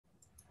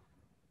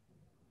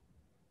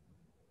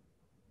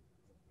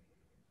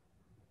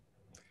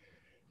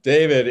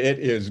David, it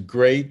is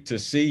great to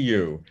see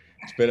you.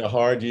 It's been a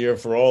hard year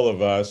for all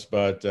of us,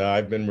 but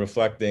I've been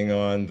reflecting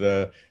on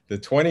the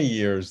 20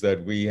 years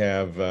that we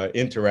have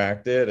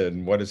interacted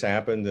and what has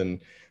happened.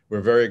 And we're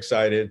very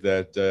excited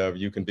that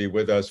you can be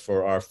with us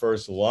for our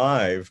first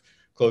live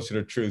Closer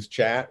to Truth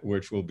chat,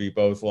 which will be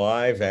both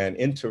live and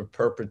into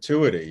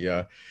perpetuity.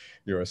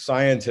 You're a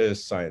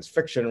scientist, science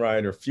fiction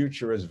writer,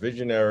 futurist,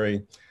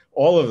 visionary,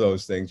 all of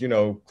those things.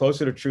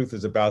 Closer to Truth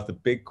is about the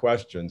big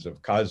questions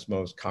of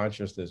cosmos,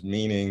 consciousness,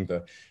 meaning,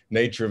 the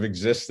nature of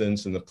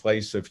existence, and the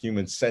place of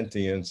human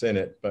sentience in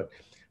it. But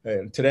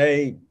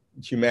today,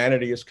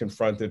 humanity is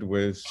confronted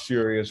with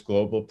serious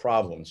global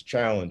problems,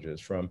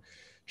 challenges, from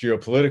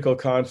geopolitical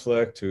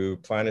conflict to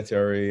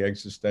planetary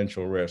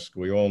existential risk.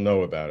 We all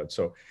know about it.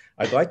 So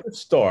I'd like to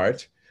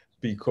start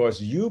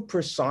because you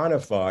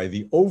personify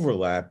the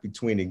overlap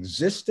between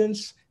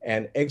existence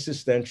and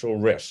existential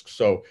risk.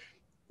 So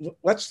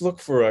let's look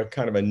for a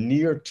kind of a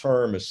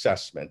near-term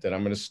assessment. And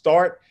I'm going to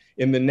start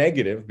in the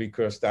negative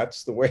because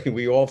that's the way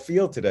we all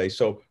feel today.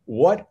 So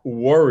what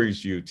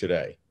worries you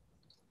today?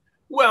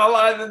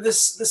 Well, the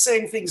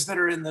same things that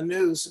are in the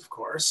news, of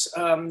course.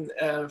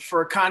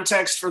 For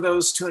context, for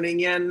those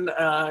tuning in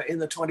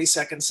the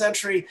 22nd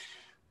century,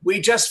 we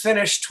just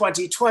finished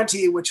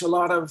 2020, which a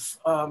lot of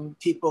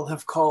people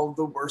have called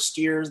the worst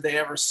year they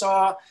ever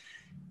saw.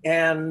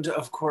 And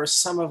of course,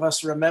 some of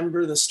us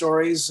remember the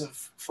stories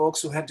of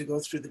folks who had to go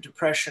through the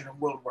Depression and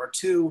World War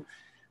II.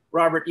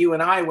 Robert, you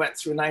and I went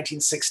through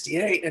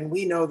 1968, and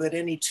we know that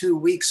any 2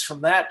 weeks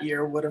from that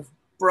year would have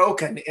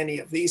broken any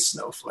of these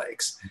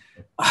snowflakes.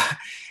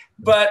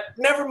 But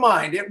never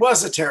mind, it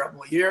was a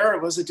terrible year.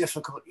 It was a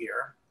difficult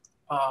year.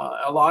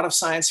 A lot of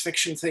science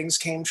fiction things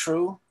came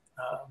true,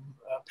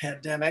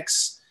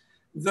 pandemics,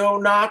 though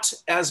not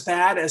as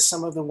bad as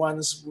some of the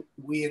ones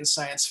we in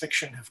science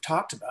fiction have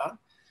talked about.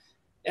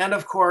 And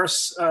of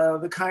course,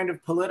 the kind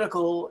of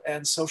political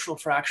and social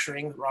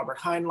fracturing that Robert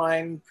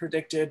Heinlein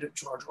predicted,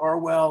 George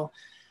Orwell,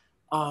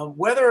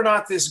 whether or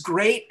not this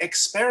great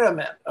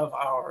experiment of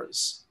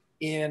ours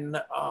in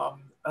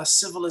a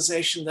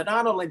civilization that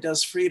not only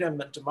does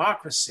freedom and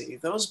democracy,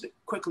 those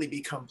quickly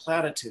become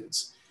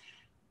platitudes,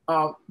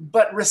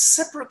 but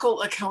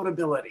reciprocal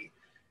accountability,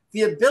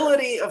 the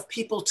ability of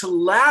people to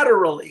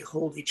laterally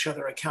hold each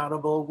other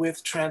accountable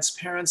with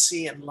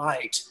transparency and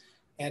light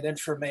and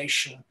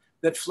information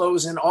that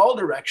flows in all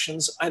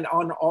directions and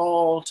on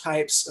all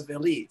types of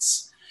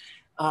elites.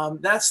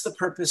 That's the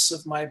purpose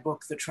of my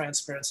book, The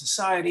Transparent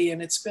Society,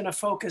 and it's been a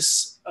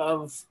focus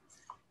of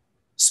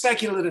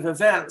speculative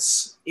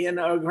events in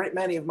a great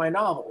many of my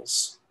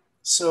novels.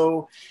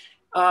 So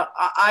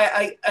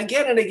I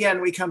again and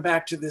again, we come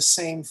back to this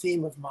same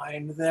theme of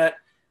mine that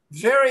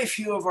very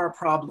few of our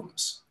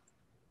problems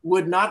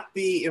would not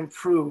be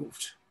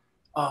improved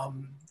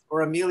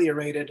or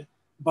ameliorated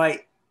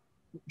by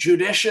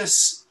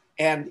judicious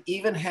and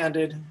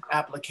even-handed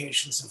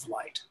applications of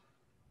light.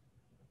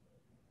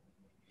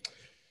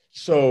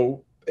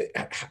 So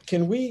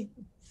can we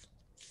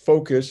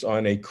focus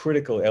on a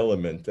critical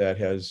element that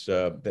has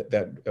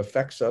that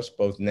affects us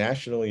both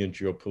nationally and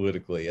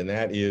geopolitically, and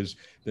that is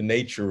the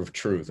nature of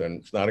truth? And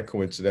it's not a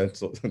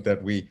coincidence that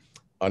we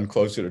on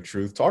Closer to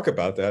Truth talk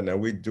about that. Now,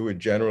 we do it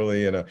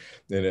generally in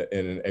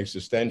an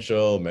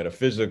existential,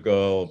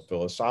 metaphysical,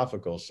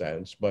 philosophical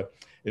sense, but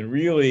it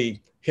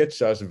really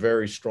hits us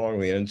very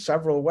strongly in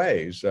several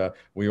ways.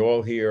 We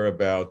all hear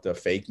about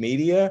fake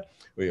media.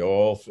 We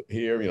all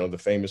hear, the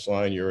famous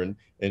line, you're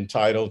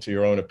entitled to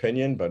your own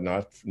opinion, but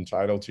not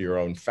entitled to your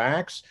own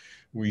facts.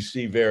 We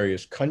see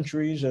various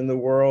countries in the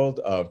world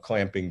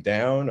clamping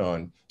down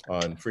on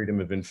freedom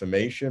of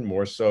information,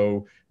 more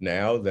so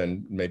now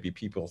than maybe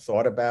people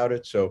thought about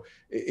it. So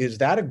is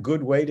that a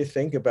good way to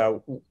think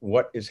about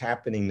what is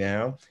happening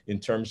now in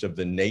terms of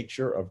the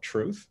nature of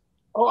truth?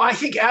 Oh, I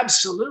think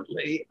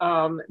absolutely,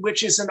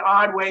 which is an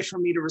odd way for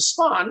me to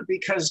respond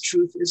because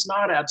truth is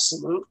not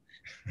absolute.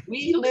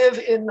 We live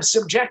in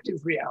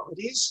subjective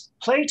realities.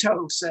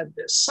 Plato said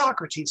this,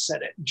 Socrates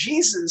said it,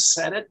 Jesus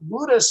said it,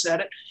 Buddha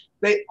said it.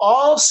 They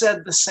all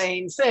said the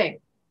same thing.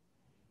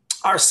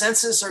 Our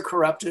senses are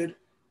corrupted.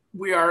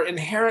 We are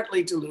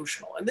inherently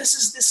delusional. And this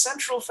is the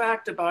central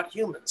fact about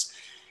humans.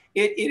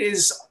 It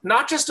is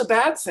not just a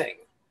bad thing.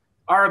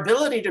 Our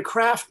ability to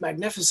craft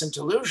magnificent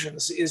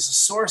delusions is a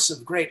source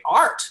of great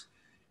art.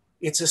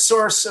 It's a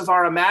source of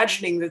our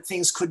imagining that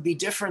things could be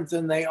different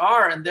than they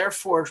are, and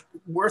therefore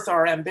worth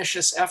our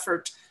ambitious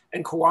effort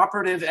and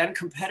cooperative and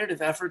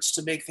competitive efforts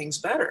to make things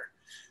better.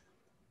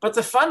 But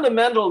the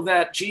fundamental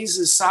that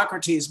Jesus,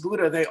 Socrates,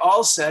 Buddha, they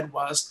all said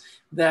was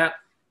that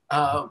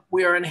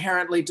we are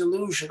inherently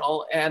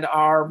delusional and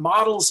our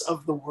models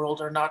of the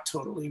world are not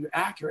totally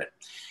accurate.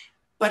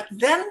 But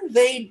then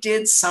they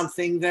did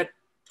something that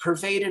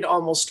pervaded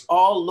almost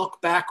all look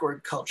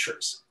backward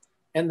cultures.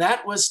 And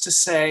that was to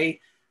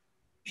say,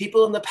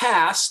 people in the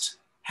past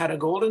had a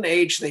golden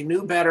age, they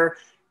knew better,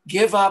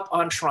 give up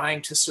on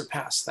trying to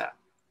surpass that.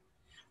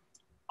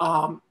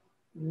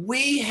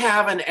 We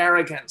have an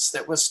arrogance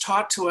that was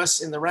taught to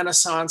us in the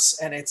Renaissance,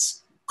 and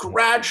it's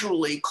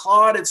gradually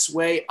clawed its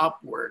way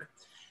upward,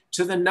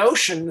 to the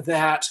notion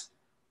that,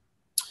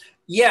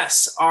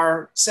 yes,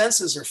 our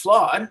senses are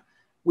flawed.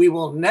 We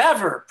will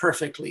never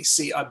perfectly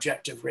see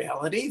objective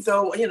reality,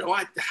 though,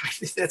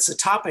 that's a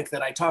topic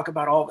that I talk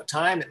about all the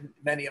time in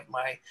many of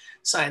my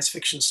science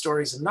fiction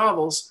stories and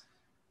novels,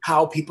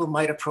 how people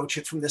might approach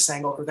it from this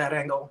angle or that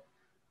angle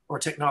or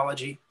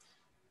technology.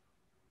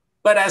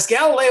 But as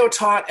Galileo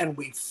taught, and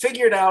we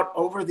figured out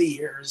over the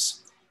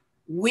years,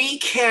 we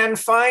can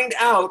find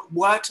out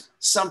what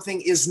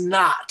something is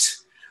not.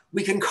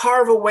 We can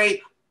carve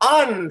away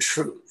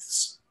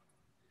untruths.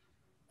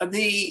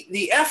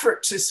 The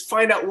effort to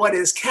find out what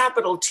is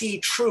capital T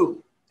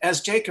true, as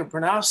Jacob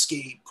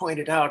Bronowski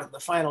pointed out in the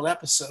final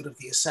episode of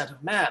The Ascent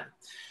of Man,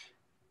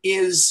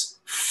 is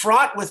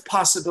fraught with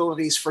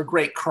possibilities for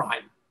great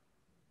crime,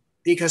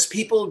 because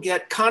people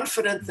get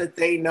confident that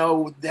they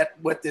know that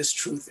what this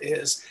truth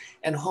is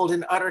and hold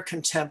in utter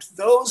contempt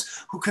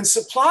those who can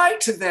supply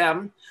to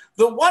them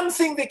the one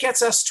thing that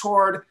gets us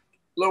toward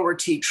lower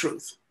T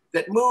truth,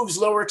 that moves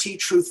lower T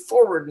truth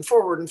forward and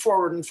forward and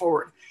forward and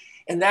forward.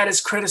 And that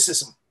is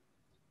criticism.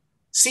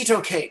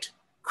 Cito Kate,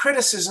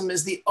 criticism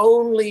is the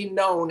only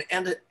known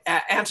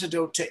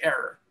antidote to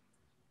error.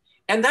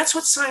 And that's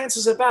what science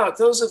is about.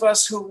 Those of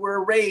us who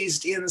were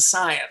raised in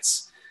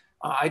science.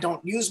 I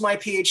don't use my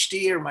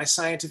PhD or my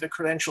scientific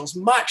credentials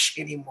much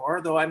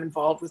anymore, though I'm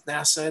involved with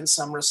NASA in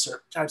some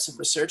types of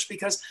research,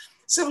 because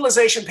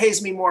civilization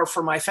pays me more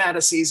for my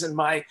fantasies and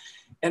my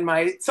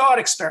thought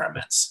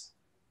experiments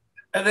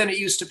than it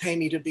used to pay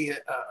me to be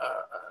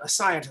a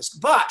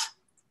scientist. But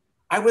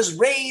I was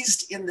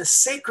raised in the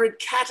sacred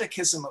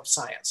catechism of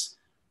science,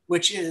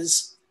 which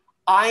is,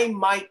 I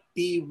might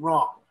be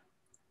wrong.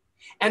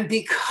 And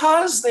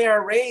because they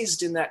are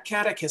raised in that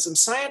catechism,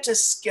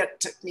 scientists get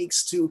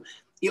techniques to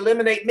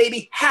eliminate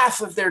maybe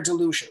half of their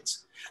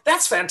delusions.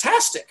 That's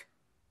fantastic.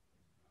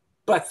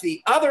 But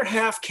the other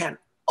half can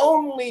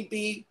only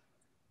be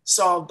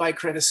solved by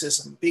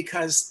criticism,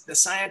 because the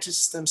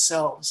scientists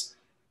themselves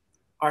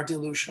are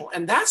delusional.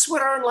 And that's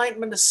what our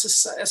Enlightenment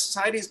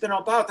society has been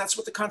all about. That's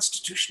what the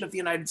Constitution of the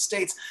United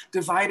States,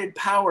 divided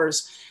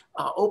powers,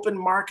 open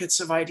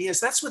markets of ideas,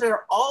 that's what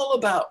they're all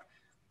about.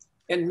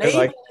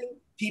 Enabling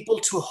people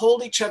to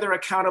hold each other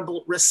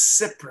accountable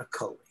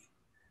reciprocally.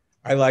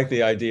 I like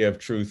the idea of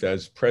truth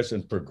as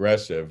present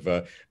progressive.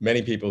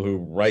 Many people who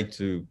write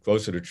to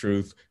Closer to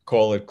Truth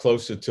call it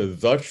closer to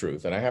the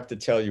truth. And I have to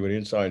tell you an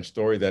inside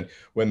story that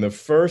when the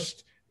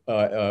first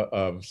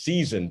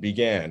season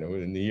began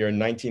in the year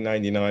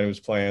 1999, it was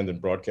planned and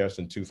broadcast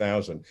in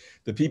 2000.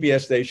 The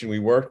PBS station we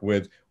worked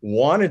with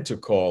wanted to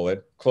call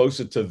it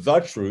Closer to the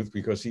Truth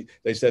because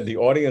they said the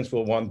audience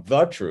will want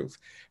the truth.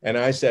 And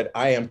I said,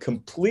 I am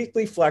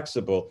completely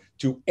flexible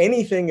to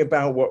anything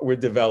about what we're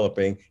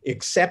developing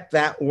except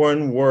that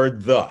one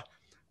word, the.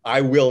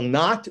 I will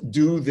not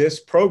do this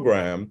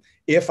program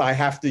if I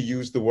have to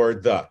use the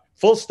word the.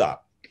 Full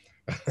stop.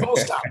 Full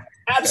stop.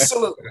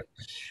 Absolutely.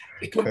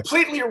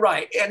 Completely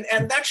right.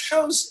 And that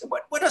shows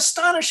what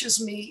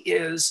astonishes me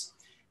is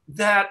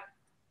that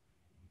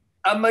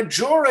a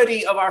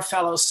majority of our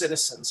fellow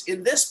citizens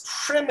in this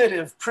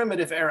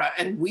primitive era,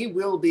 and we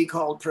will be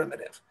called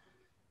primitive,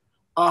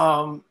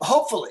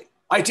 hopefully,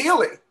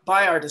 ideally,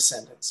 by our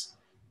descendants,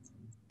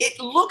 it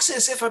looks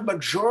as if a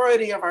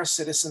majority of our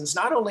citizens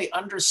not only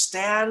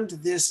understand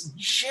this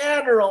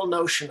general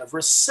notion of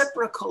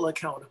reciprocal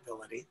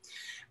accountability,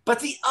 but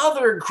the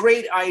other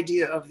great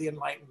idea of the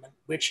Enlightenment,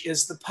 which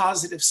is the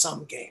positive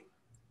sum game.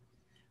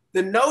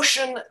 The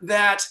notion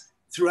that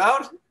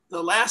throughout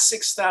the last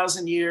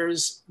 6,000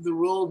 years, the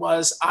rule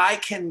was I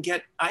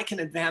can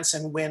advance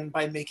and win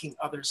by making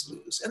others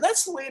lose. And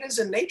that's the way it is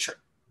in nature.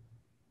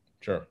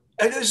 Sure.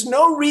 And there's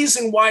no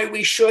reason why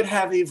we should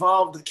have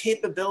evolved the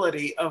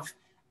capability of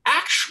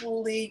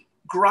actually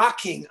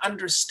grokking,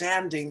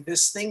 understanding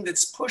this thing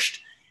that's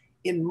pushed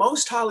in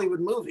most Hollywood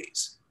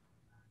movies,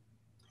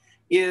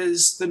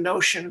 is the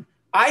notion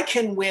I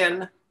can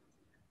win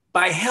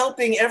by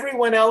helping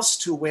everyone else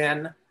to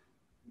win,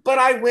 but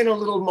I win a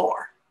little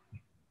more.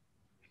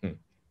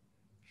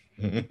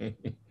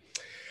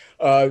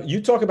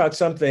 You talk about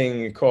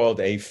something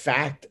called a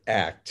fact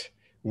act,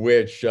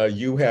 which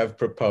you have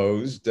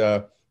proposed.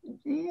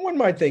 One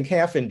might think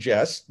half in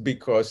jest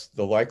because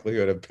the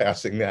likelihood of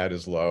passing that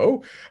is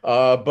low,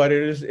 but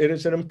it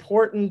is an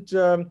important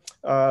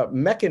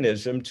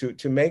mechanism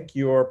to make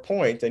your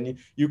point, and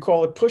you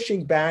call it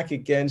pushing back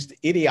against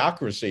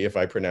idiocracy, if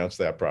I pronounce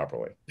that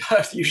properly.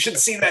 You should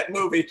see that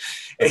movie.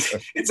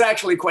 It's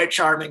actually quite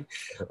charming.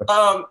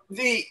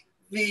 The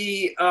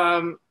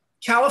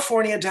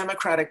California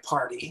Democratic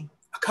Party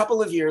a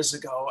couple of years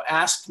ago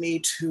asked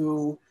me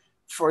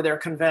for their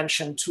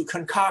convention to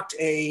concoct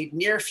a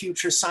near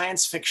future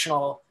science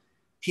fictional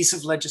piece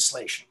of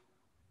legislation.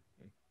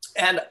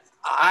 And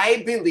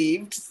I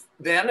believed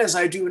then, as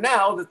I do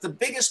now, that the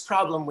biggest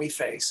problem we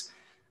face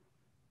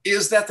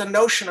is that the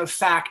notion of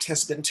fact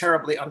has been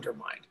terribly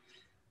undermined.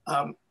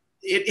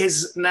 It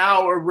is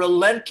now a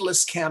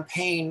relentless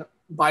campaign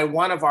by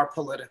one of our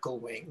political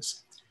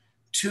wings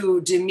to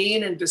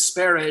demean and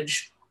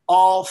disparage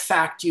all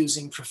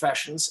fact-using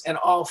professions and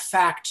all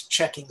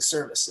fact-checking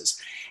services.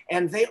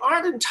 And they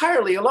aren't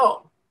entirely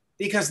alone,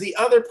 because the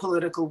other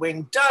political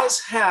wing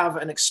does have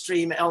an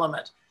extreme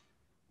element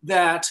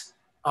that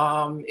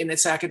in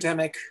its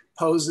academic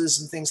poses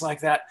and things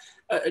like that,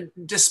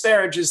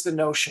 disparages the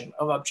notion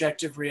of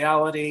objective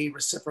reality,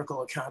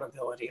 reciprocal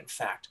accountability, and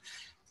fact.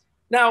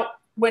 Now,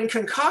 when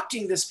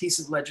concocting this piece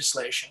of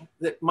legislation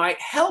that might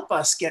help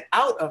us get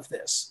out of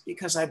this,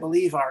 because I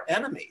believe our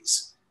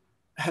enemies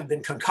have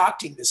been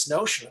concocting this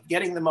notion of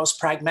getting the most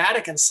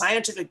pragmatic and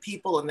scientific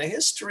people in the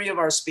history of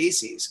our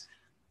species,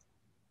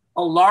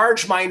 a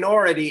large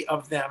minority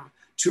of them,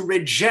 to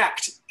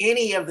reject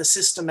any of the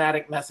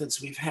systematic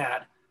methods we've had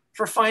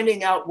for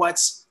finding out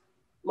what's,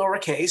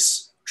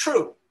 lowercase,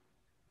 true.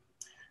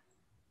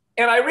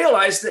 And I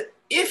realized that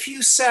if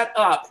you set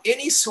up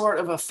any sort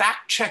of a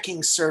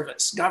fact-checking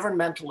service,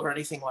 governmental or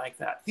anything like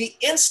that, the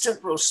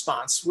instant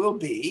response will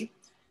be,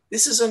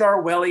 this is an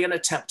Orwellian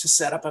attempt to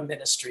set up a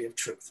ministry of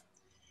truth.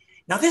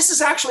 Now, this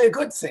is actually a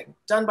good thing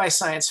done by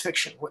science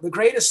fiction. The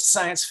greatest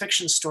science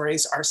fiction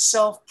stories are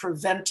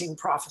self-preventing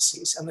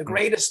prophecies, and the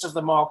greatest of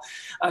them all,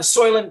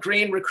 Soylent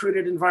Green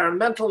recruited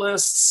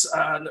environmentalists,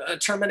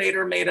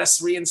 Terminator made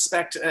us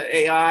reinspect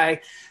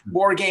AI,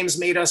 War Games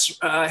made us,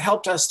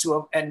 helped us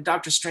to, and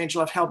Dr.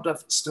 Strangelove helped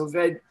us to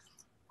avoid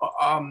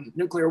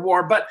nuclear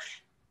war. But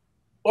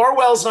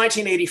Orwell's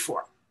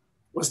 1984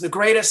 was the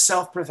greatest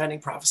self-preventing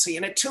prophecy,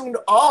 and it tuned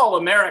all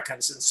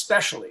Americans,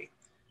 especially,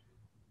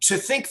 to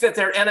think that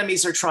their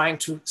enemies are trying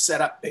to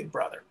set up Big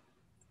Brother.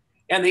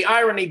 And the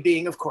irony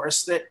being, of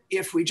course, that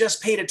if we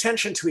just paid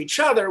attention to each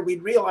other,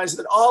 we'd realize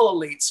that all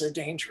elites are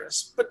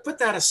dangerous. But put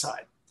that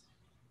aside.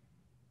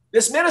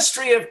 This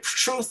ministry of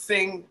truth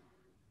thing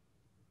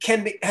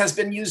has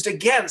been used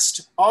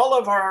against all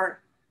of our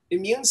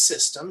immune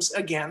systems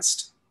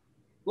against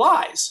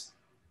lies.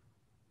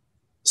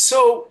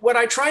 So what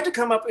I tried to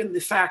come up in the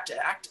FACT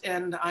Act,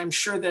 and I'm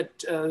sure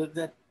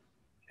that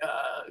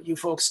you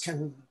folks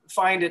can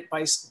find it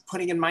by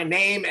putting in my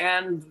name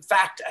and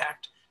FACT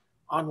Act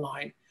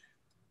online,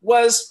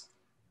 was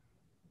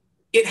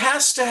it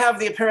has to have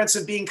the appearance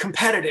of being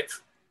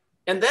competitive.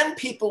 And then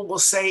people will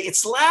say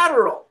it's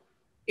lateral.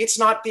 It's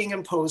not being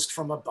imposed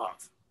from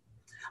above,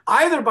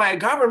 either by a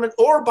government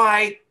or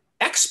by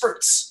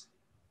experts,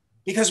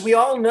 because we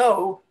all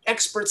know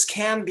experts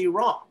can be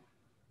wrong.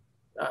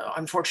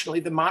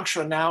 Unfortunately, the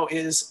mantra now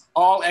is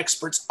all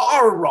experts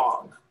are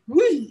wrong.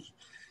 Whee!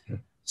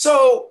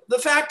 So the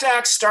FACT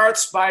Act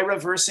starts by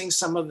reversing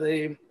some of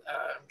the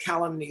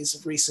calumnies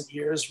of recent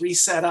years,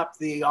 reset up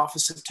the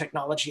Office of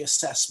Technology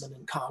Assessment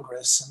in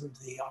Congress and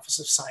the Office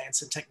of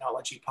Science and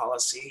Technology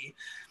Policy,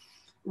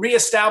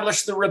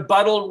 reestablish the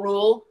rebuttal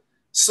rule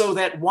so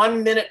that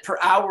 1 minute per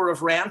hour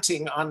of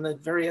ranting on the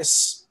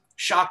various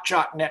shock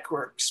jock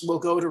networks will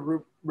go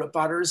to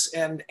rebutters.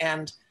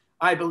 And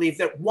I believe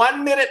that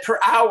 1 minute per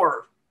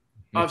hour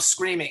of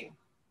screaming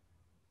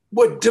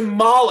would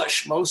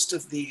demolish most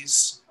of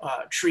these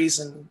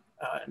treason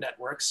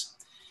networks.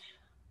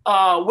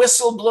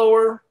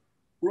 Whistleblower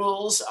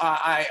rules.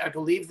 I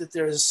believe that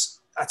there's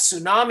a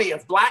tsunami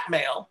of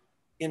blackmail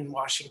in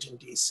Washington,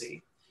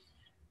 D.C.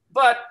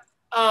 But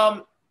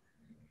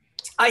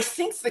I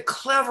think the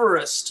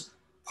cleverest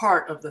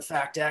part of the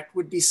FACT Act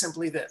would be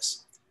simply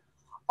this.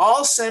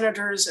 All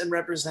senators and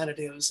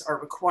representatives are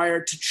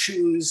required to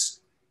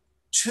choose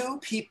 2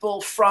 people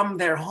from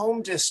their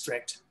home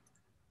district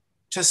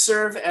to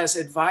serve as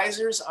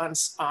advisors on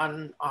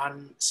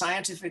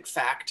scientific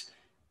fact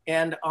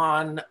and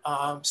on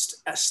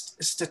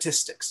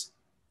statistics.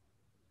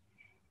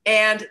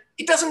 And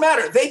it doesn't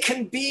matter. They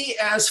can be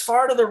as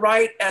far to the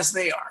right as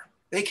they are.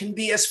 They can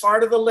be as far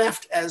to the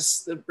left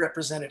as the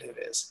representative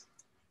is.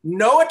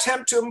 No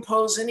attempt to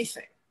impose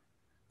anything.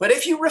 But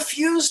if you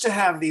refuse to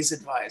have these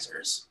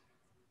advisors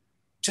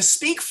to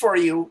speak for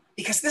you,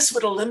 because this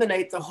would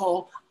eliminate the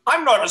whole,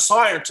 I'm not a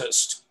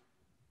scientist.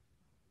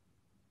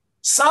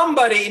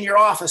 Somebody in your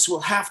office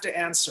will have to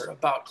answer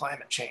about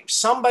climate change.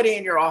 Somebody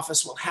in your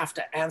office will have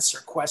to answer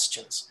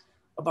questions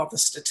about the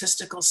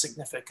statistical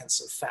significance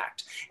of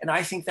fact. And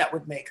I think that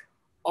would make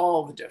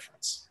all the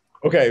difference.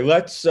 Okay,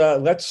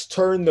 let's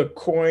turn the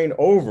coin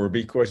over,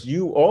 because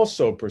you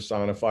also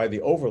personify the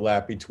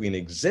overlap between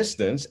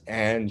existence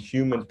and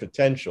human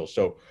potential.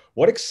 So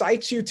what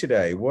excites you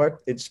today? What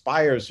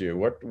inspires you?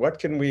 What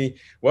can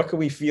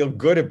we feel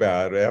good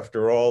about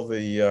after all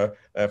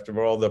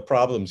the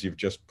problems you've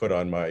just put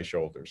on my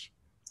shoulders?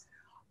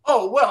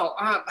 Oh, well,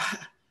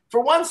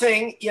 for one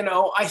thing,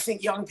 I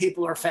think young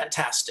people are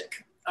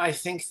fantastic. I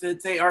think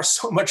that they are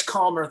so much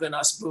calmer than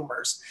us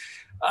boomers.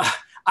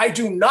 I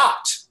do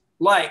not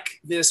like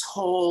this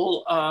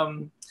whole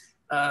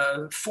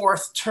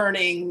fourth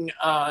turning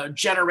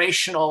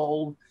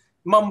generational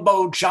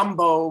mumbo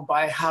jumbo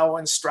by Howe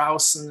and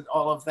Strauss and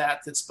all of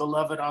that that's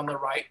beloved on the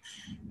right.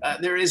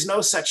 There is no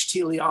such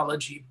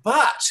teleology,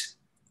 but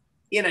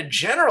in a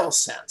general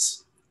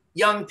sense,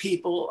 young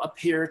people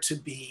appear to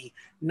be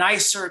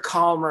nicer,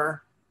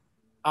 calmer,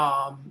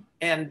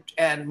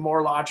 and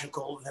more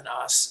logical than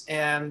us.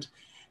 And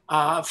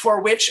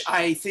for which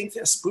I think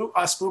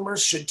us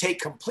boomers should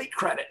take complete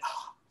credit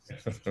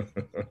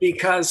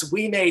because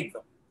we made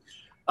them.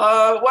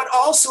 What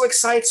also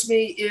excites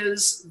me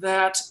is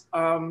that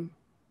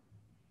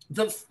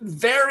the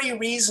very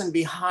reason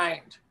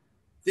behind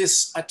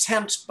this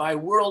attempt by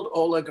world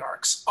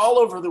oligarchs all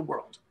over the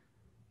world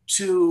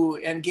to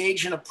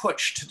engage in a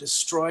push to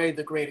destroy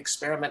the great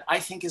experiment, I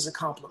think is a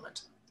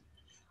compliment.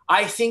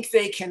 I think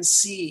they can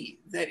see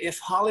that if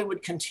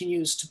Hollywood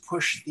continues to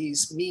push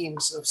these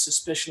memes of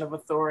suspicion of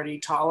authority,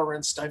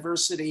 tolerance,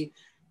 diversity,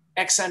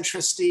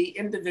 eccentricity,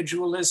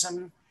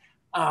 individualism,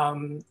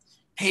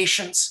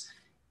 patience,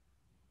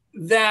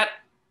 that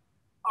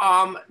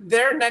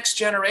their next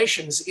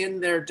generations in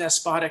their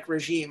despotic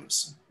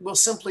regimes will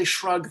simply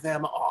shrug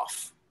them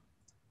off,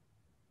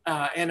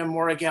 and a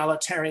more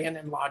egalitarian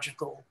and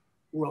logical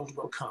world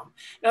will come.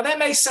 Now, that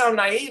may sound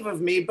naive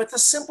of me, but the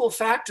simple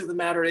fact of the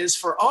matter is,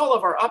 for all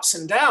of our ups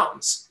and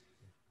downs,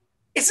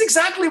 it's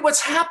exactly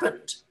what's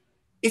happened.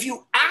 If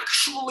you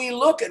actually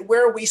look at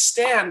where we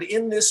stand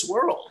in this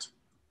world,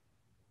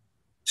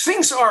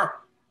 things are,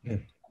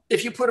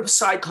 if you put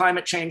aside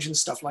climate change and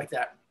stuff like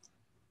that,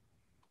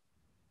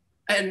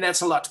 and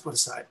that's a lot to put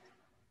aside,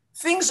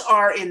 things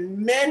are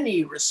in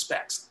many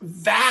respects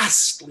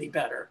vastly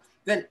better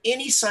than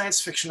any science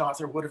fiction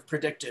author would have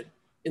predicted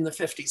in the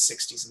 50s,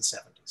 60s, and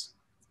 70s.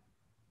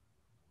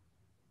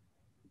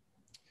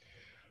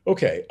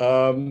 Okay,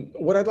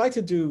 what I'd like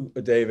to do,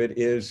 David,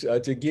 is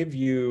to give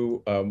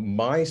you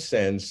my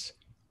sense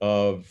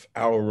of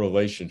our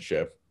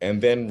relationship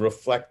and then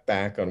reflect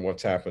back on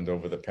what's happened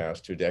over the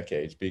past 2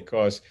 decades,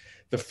 because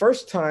the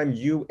first time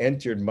you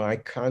entered my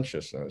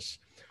consciousness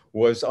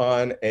was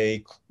on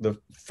the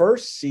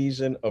first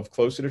season of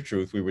Closer to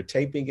Truth. We were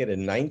taping it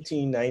in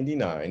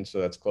 1999, so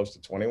that's close to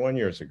 21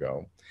 years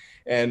ago.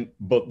 And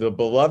the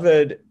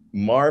beloved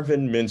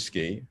Marvin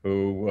Minsky,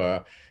 who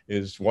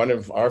is one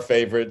of our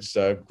favorites,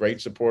 great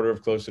supporter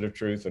of Closer to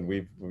Truth, and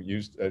we've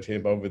used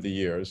him over the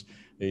years.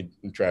 He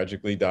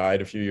tragically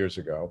died a few years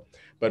ago.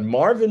 But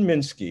Marvin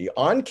Minsky,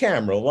 on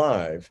camera,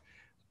 live,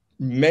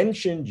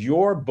 mentioned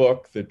your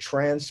book, The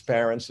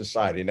Transparent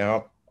Society.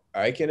 Now,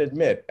 I can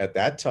admit, at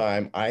that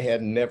time, I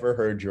had never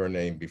heard your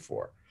name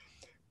before.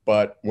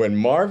 But when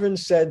Marvin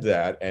said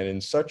that, and in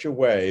such a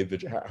way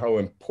that how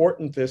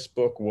important this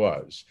book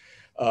was,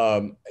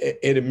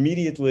 it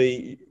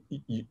immediately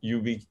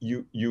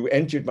you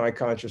entered my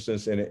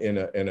consciousness in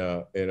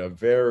a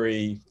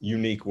very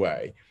unique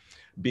way,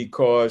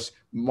 because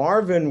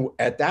Marvin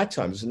at that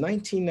time, it was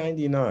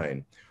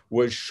 1999,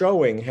 was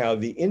showing how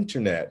the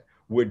internet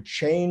would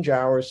change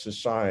our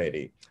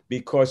society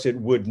because it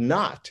would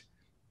not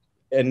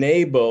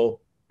enable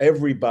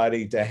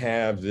everybody to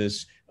have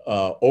this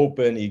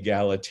open,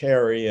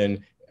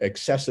 egalitarian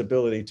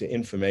accessibility to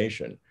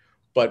information,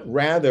 but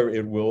rather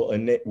it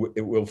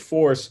will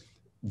force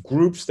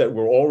groups that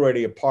we're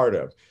already a part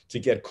of to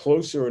get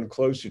closer and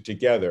closer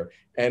together,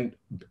 and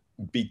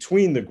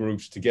between the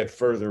groups to get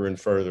further and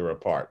further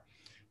apart.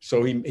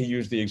 So he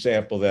used the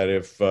example that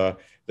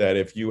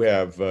if you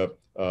have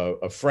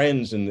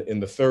friends in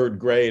the 3rd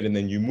grade and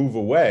then you move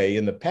away,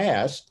 in the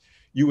past,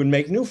 you would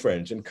make new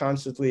friends and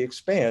constantly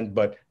expand,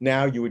 but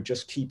now you would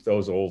just keep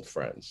those old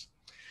friends.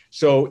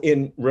 So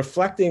in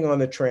reflecting on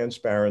the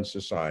Transparent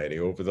Society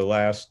over the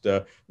last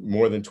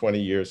more than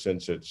 20 years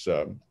since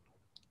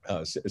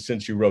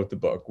you wrote the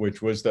book,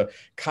 which was the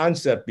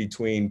concept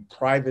between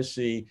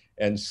privacy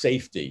and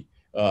safety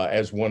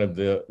as one of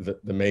the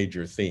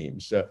major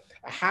themes.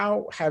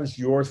 How has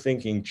your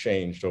thinking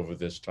changed over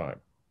this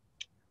time?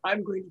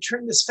 I'm going to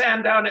turn this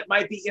fan down. It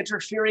might be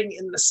interfering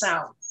in the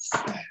sound.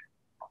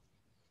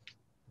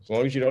 As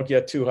long as you don't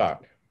get too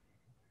hot.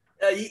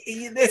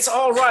 It's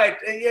all right.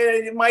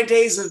 My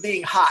days of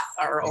being hot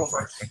are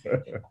over.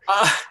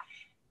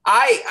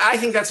 I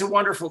think that's a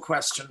wonderful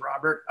question,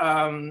 Robert,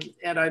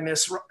 and I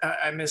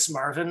miss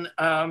Marvin.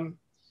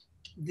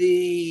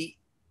 The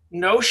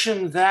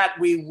notion that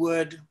we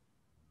would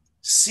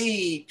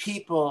see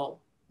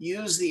people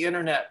use the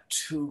internet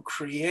to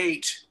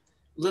create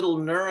little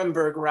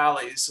Nuremberg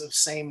rallies of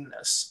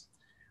sameness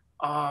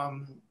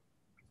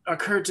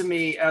occurred to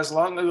me as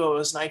long ago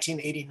as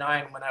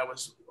 1989 when I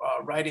was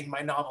writing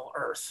my novel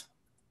Earth.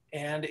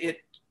 And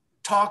it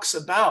talks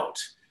about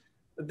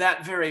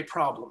that very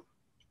problem.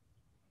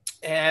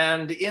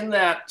 And in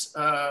that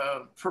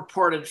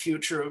purported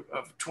future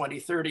of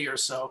 2030 or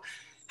so,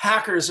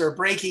 hackers are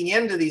breaking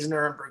into these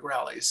Nuremberg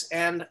rallies.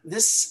 And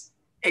this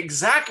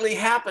exactly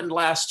happened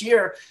last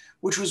year,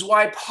 which was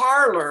why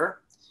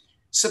Parler,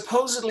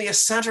 supposedly a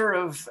center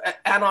of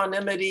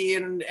anonymity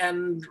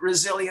and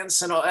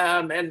resilience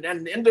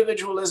and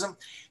individualism,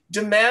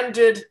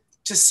 demanded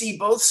to see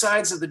both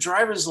sides of the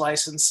driver's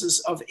licenses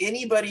of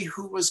anybody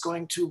who was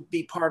going to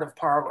be part of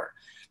Parler,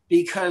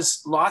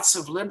 because lots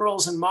of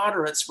liberals and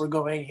moderates were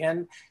going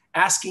in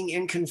asking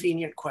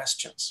inconvenient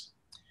questions.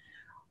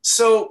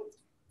 So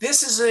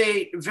this is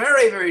a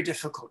very, very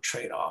difficult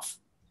trade-off.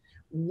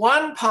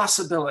 One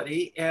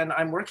possibility, and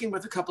I'm working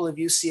with a couple of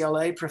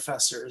UCLA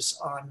professors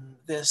on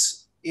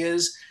this,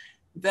 is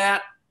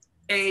that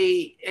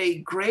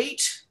a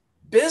great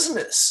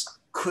business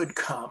could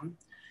come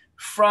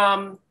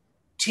from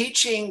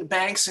teaching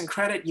banks and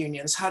credit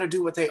unions how to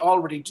do what they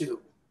already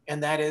do,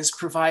 and that is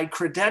provide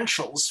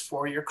credentials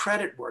for your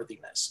credit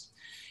worthiness.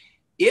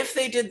 If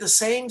they did the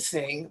same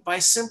thing by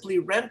simply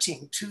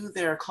renting to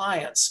their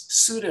clients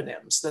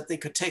pseudonyms that they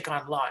could take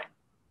online,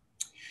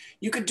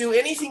 you could do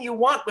anything you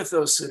want with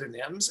those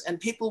pseudonyms and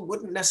people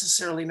wouldn't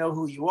necessarily know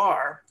who you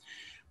are.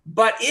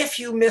 But if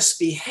you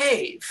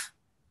misbehave,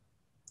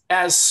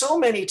 as so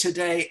many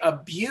today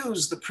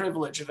abuse the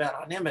privilege of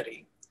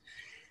anonymity,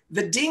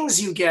 the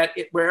dings you get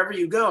wherever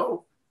you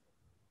go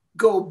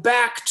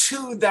back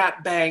to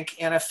that bank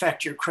and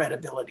affect your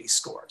credibility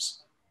scores.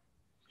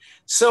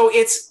 So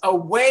it's a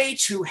way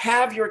to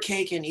have your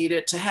cake and eat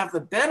it, to have the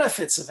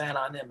benefits of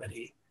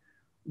anonymity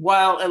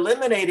while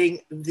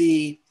eliminating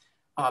the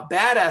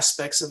bad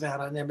aspects of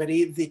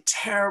anonymity, the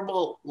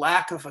terrible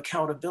lack of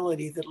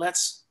accountability that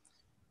lets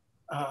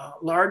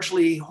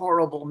largely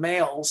horrible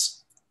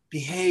males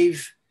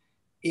behave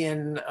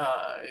in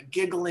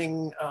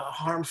giggling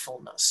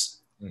harmfulness.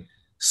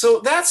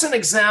 So that's an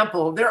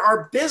example. There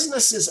are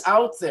businesses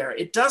out there.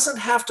 It doesn't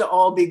have to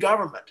all be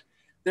government.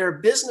 There are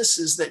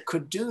businesses that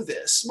could do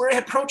this. We're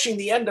approaching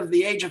the end of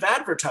the age of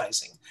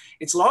advertising.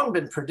 It's long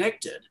been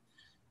predicted.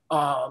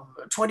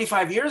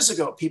 25 years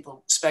ago,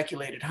 people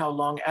speculated how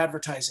long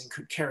advertising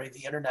could carry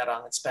the internet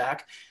on its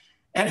back.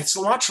 And it's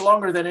much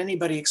longer than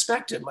anybody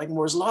expected. Like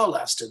Moore's Law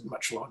lasted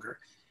much longer.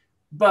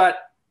 But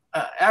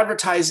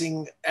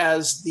advertising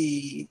as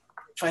the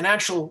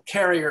financial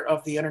carrier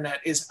of the internet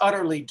is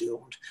utterly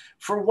doomed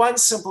for one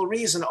simple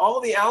reason. All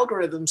the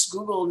algorithms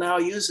Google now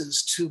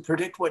uses to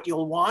predict what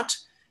you'll want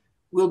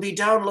will be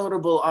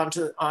downloadable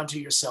onto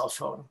your cell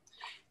phone.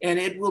 And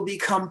it will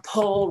become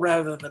pull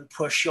rather than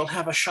push. You'll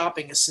have a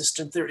shopping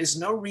assistant. There is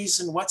no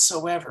reason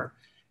whatsoever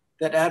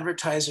that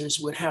advertisers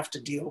would have to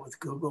deal with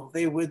Google.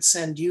 They would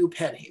send you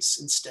pennies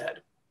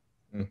instead.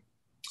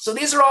 So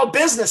these are all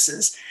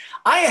businesses.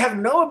 I have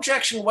no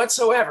objection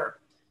whatsoever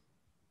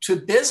to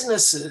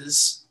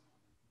businesses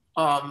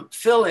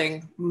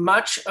filling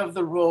much of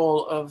the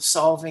role of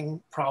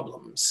solving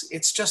problems.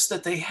 It's just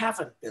that they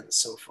haven't been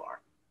so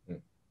far.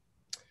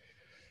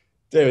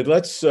 David,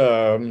 let's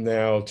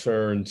now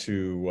turn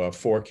to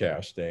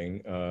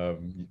forecasting.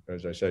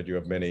 As I said, you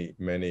have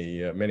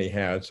many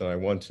hats, and I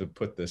want to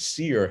put the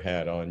seer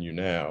hat on you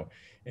now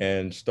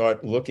and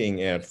start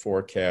looking at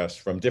forecasts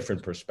from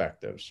different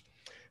perspectives.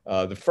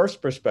 The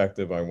first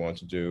perspective I want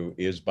to do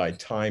is by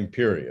time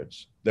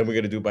periods. Then we're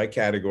going to do by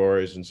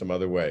categories and some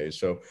other ways.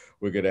 So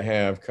we're going to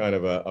have kind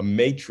of a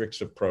matrix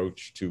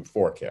approach to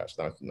forecast,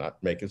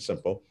 not make it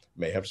simple,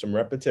 may have some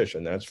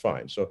repetition, that's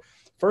fine. So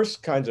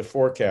first kinds of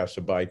forecasts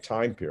are by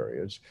time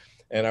periods.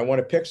 And I want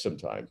to pick some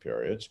time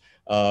periods.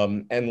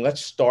 And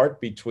let's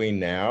start between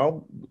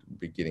now,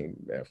 beginning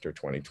after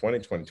 2020,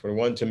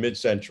 2021 to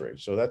mid-century.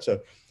 So that's a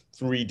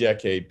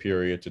 3-decade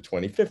period to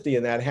 2050,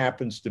 and that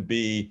happens to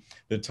be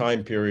the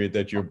time period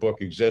that your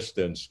book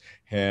Existence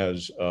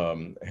has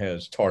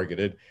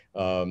targeted.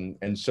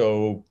 And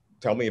so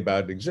tell me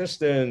about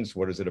Existence.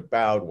 What is it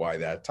about? Why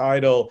that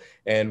title?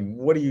 And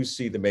what do you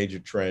see the major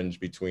trends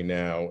between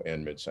now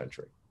and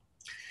mid-century?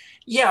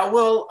 Yeah,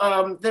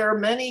 well, there are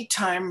many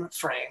time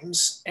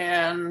frames,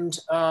 and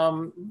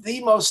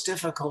the most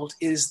difficult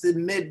is the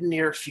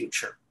mid-near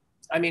future.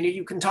 I mean,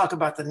 you can talk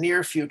about the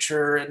near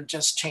future and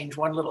just change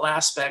one little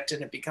aspect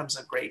and it becomes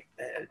a great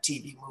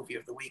TV movie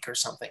of the week or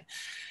something.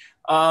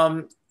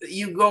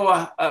 You go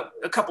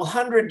a couple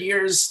hundred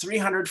years,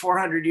 300,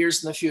 400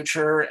 years in the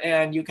future,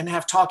 and you can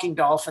have talking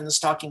dolphins,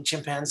 talking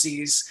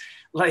chimpanzees,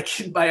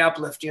 like by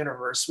Uplift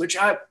Universe, which,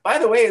 by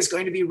the way, is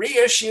going to be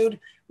reissued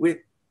with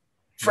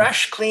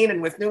fresh, clean,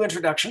 and with new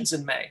introductions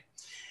in May.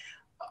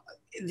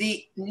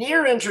 The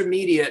near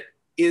intermediate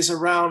is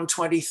around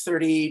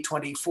 2030,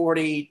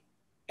 2040,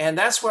 and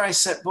that's where I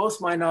set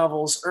both my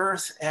novels,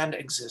 Earth and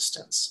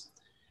Existence.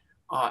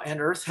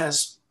 And Earth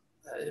has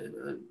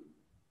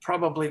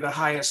probably the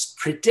highest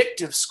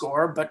predictive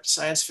score, but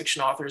science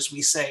fiction authors,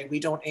 we say, we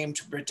don't aim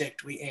to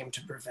predict, we aim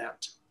to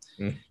prevent.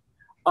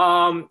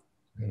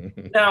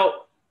 Now,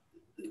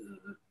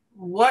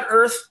 what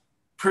Earth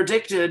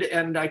predicted,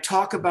 and I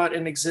talk about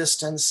in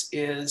Existence,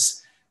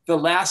 is the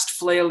last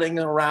flailing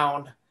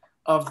around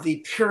of the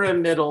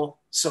pyramidal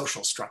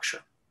social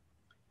structure,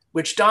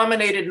 which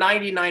dominated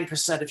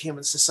 99% of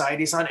human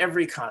societies on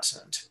every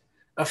continent.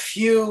 A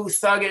few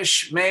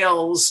thuggish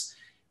males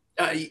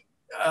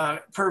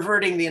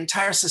perverting the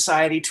entire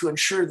society to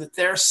ensure that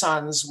their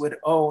sons would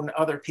own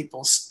other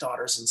people's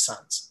daughters and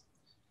sons.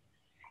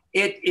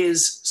 It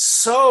is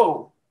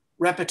so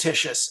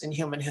repetitious in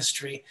human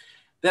history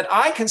that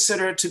I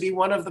consider it to be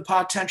one of the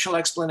potential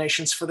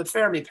explanations for the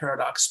Fermi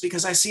paradox,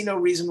 because I see no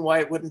reason why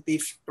it wouldn't be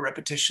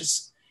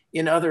repetitious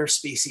in other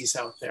species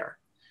out there.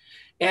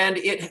 And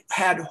it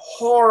had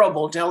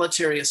horrible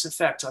deleterious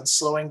effect on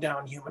slowing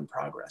down human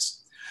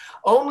progress.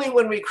 Only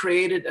when we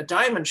created a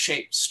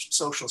diamond-shaped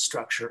social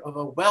structure of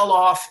a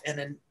well-off and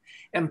an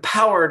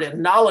empowered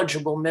and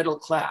knowledgeable middle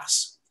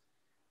class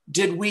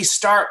did we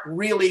start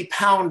really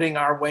pounding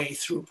our way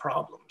through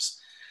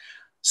problems.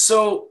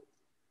 So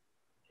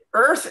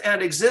Earth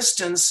and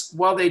existence,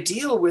 while they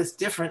deal with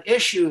different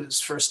issues,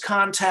 first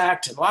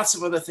contact and lots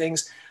of other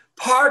things,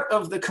 part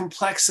of the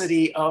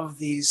complexity of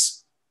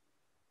these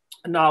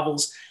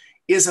novels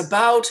is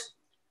about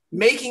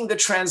making the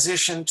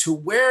transition to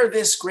where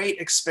this great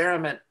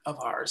experiment of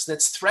ours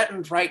that's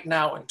threatened right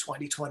now in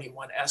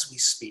 2021 as we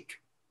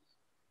speak,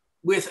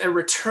 with a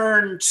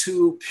return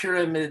to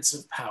pyramids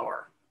of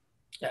power,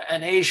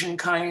 an Asian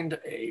kind,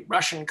 a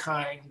Russian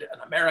kind, an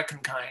American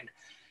kind,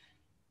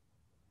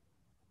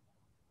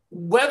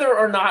 whether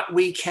or not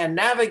we can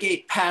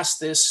navigate past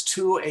this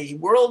to a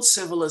world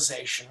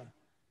civilization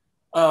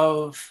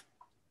of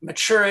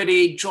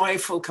maturity,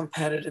 joyful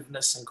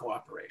competitiveness, and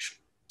cooperation.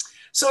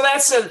 So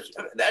that's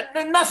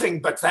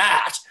nothing but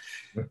that.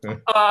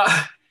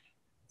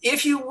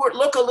 If you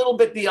look a little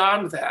bit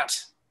beyond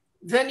that,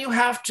 then you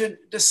have to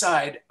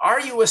decide, are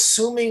you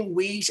assuming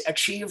we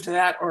achieved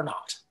that or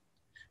not?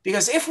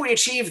 Because if we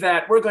achieve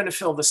that, we're going to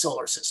fill the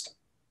solar system.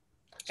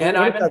 So and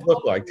what does that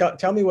look like?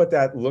 Tell me what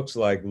that looks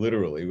like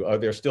literally. Are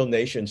there still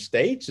nation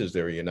states? Is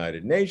there a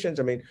United Nations?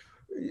 I mean,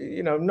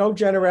 you know, no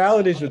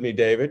generalities with me,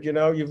 David. You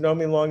know, you've known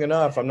me long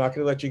enough. I'm not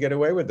going to let you get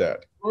away with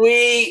that.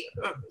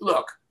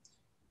 Look,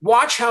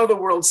 watch how the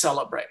world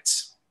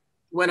celebrates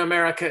when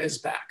America is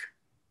back.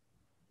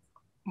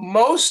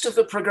 Most of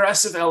the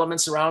progressive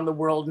elements around the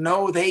world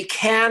know they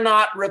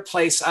cannot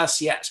replace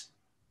us yet.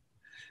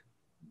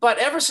 But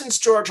ever since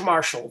George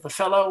Marshall, the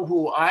fellow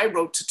who I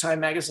wrote to Time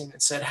magazine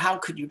and said, how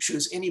could you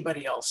choose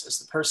anybody else as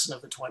the person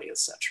of the 20th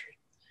century?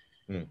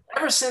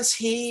 Ever since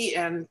he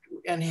and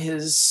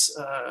his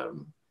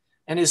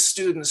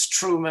students,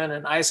 Truman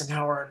and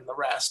Eisenhower and the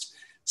rest,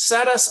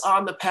 set us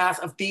on the path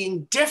of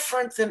being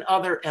different than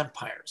other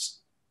empires.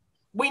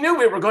 We knew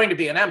we were going to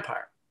be an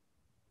empire,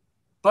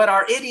 but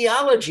our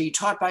ideology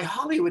taught by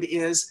Hollywood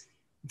is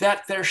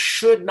that there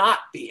should not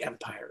be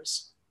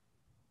empires.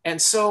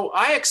 And so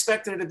I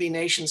expect there to be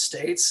nation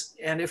states,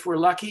 and if we're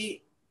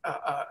lucky,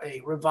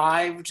 a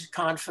revived,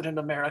 confident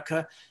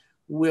America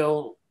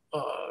will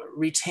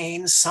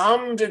retain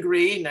some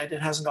degree, and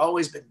it hasn't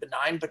always been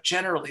benign, but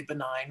generally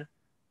benign,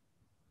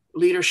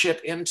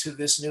 leadership into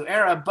this new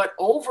era. But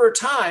over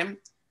time,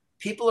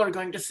 people are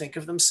going to think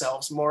of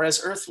themselves more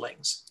as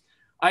earthlings.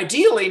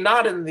 Ideally,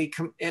 not in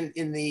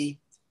the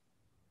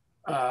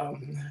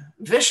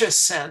vicious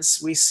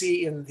sense we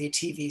see in the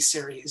TV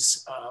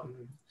series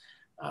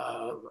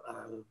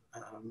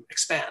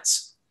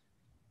Expanse.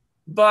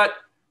 But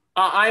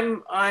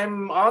I'm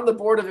on the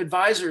board of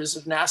advisors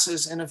of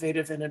NASA's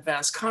Innovative and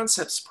Advanced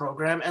Concepts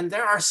program, and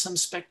there are some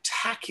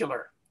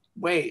spectacular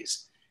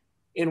ways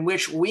in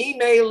which we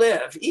may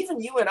live,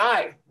 even you and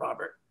I,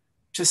 Robert,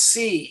 to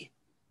see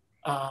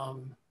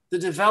the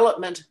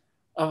development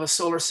of a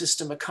solar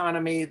system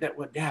economy that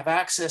would have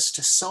access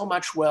to so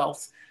much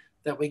wealth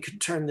that we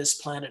could turn this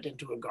planet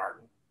into a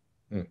garden.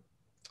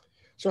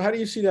 So how do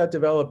you see that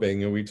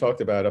developing? And we talked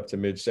about up to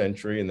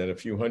mid-century and then a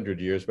few hundred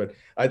years, but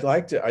I'd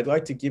like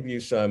to give you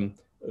some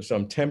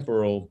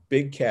temporal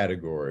big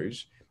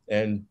categories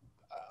and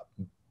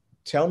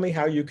tell me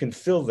how you can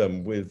fill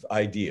them with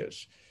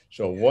ideas.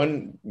 So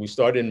one, we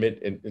start in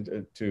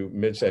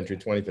mid-century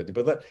 2050,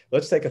 but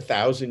let's take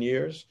 1,000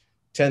 years,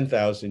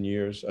 10,000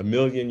 years,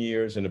 1,000,000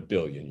 years, and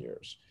 1,000,000,000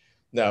 years.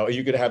 Now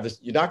you're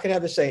not gonna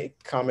have the same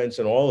comments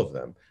in all of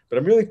them, but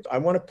I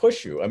want to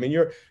push you. I mean,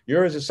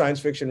 you're as a science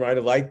fiction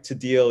writer like to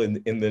deal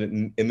in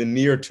the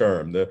near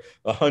term, the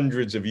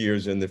hundreds of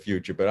years in the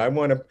future. But I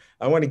want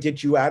to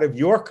get you out of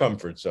your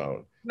comfort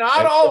zone.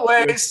 Not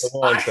always.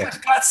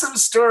 I've got some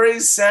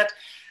stories set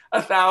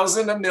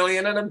 1,000,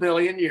 1,000,000, and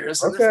 1,000,000,000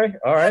 years. Okay,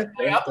 all right.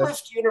 The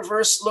Uplift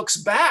universe looks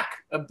back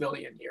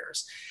 1,000,000,000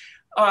 years.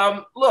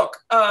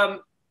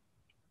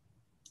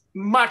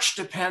 Much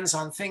depends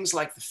on things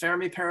like the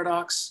Fermi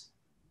paradox.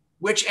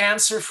 Which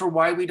answer for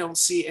why we don't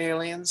see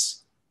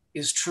aliens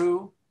is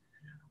true.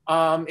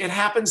 It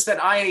happens that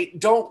I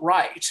don't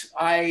write.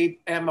 I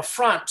am a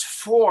front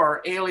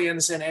for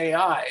aliens and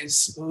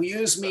AIs who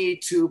use me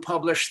to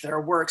publish their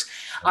works.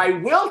 I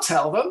will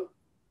tell them,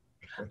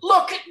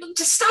 look,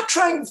 just stop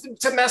trying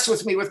to mess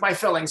with me with my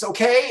fillings,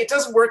 okay? It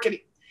doesn't work.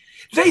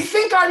 They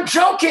think I'm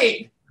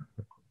joking.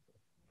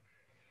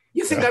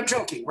 You think I'm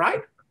joking,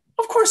 right?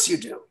 Of course you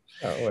do.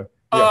 Oh, well,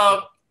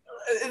 yeah.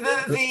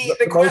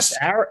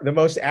 The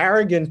most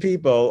arrogant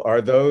people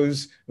are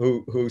those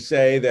who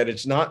say that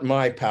it's not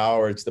my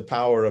power, it's the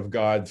power of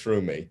God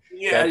through me.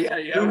 Yeah.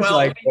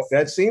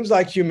 That seems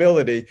like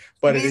humility,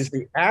 but it is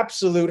the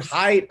absolute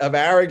height of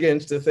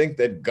arrogance to think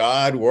that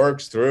God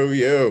works through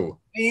you.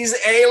 These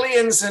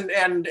aliens and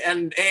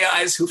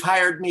AIs who've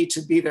hired me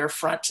to be their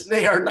front,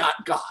 they are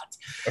not God.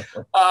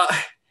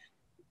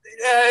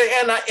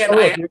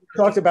 You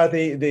talked about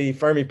the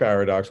Fermi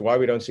paradox, why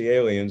we don't see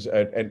aliens,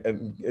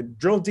 and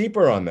drill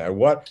deeper on that.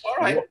 What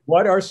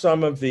are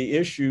some of the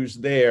issues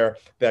there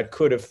that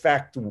could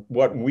affect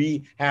what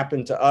we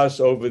happen to us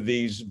over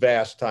these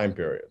vast time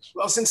periods?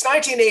 Well, since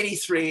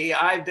 1983,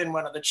 I've been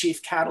one of the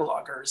chief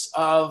catalogers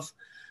of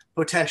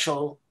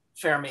potential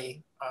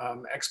Fermi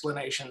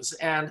explanations.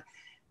 And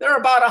There are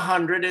about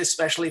 100,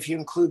 especially if you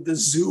include the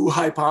zoo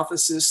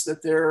hypothesis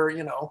that they're,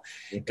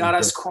 got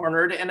us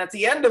cornered. And at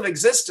the end of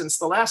existence,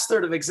 the last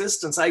third of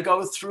existence, I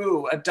go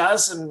through a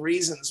dozen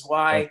reasons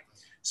why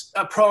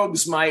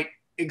probes might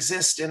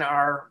exist in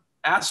our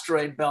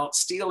asteroid belt,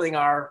 stealing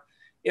our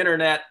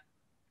internet,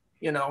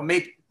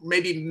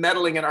 maybe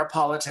meddling in our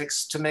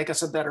politics to make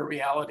us a better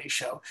reality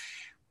show.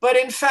 But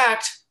in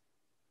fact,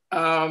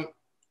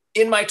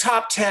 in my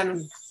top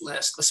 10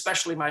 list,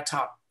 especially my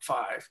top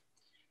 5,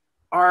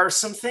 are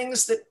some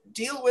things that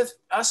deal with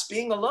us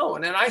being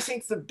alone. And I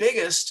think the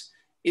biggest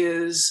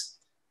is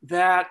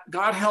that,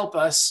 God help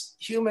us,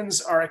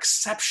 humans are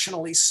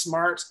exceptionally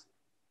smart,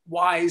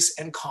 wise,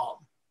 and calm.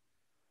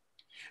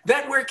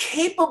 That we're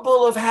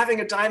capable of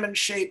having a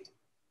diamond-shaped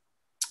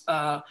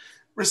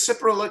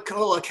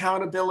reciprocal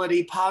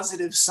accountability,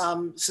 positive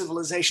sum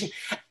civilization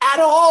at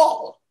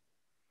all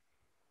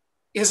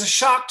is a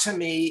shock to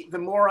me the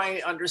more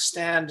I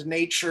understand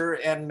nature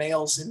and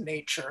males in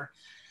nature.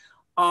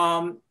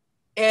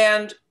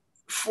 And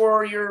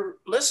for your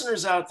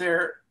listeners out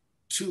there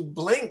to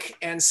blink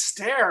and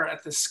stare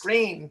at the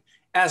screen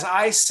as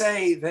I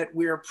say that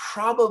we're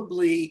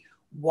probably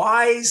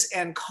wise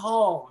and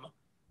calm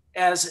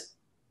as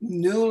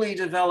newly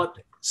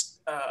developed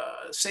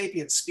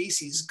sapient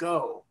species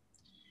go,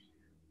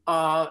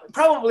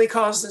 probably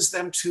causes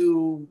them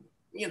to,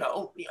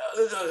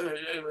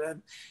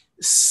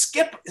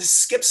 skip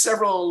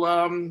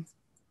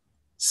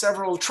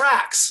several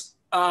tracks.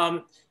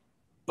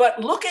 But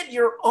look at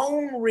your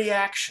own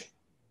reaction.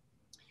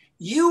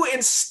 You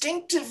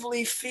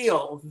instinctively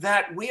feel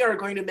that we are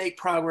going to make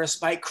progress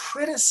by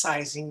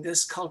criticizing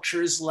this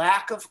culture's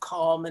lack of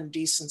calm and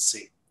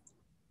decency.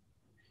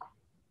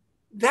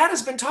 That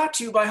has been taught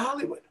to you by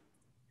Hollywood.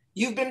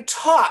 You've been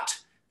taught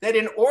that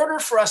in order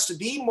for us to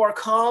be more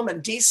calm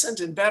and decent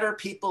and better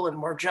people and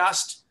more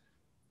just,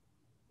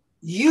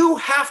 you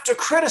have to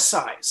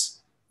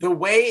criticize the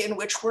way in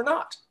which we're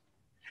not.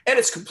 And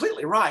it's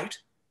completely right.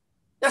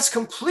 That's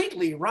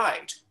completely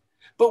right.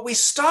 But we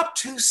stop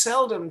too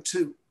seldom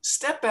to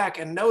step back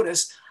and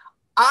notice,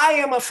 I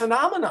am a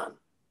phenomenon.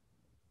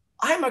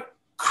 I'm a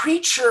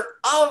creature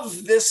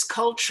of this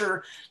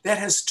culture that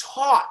has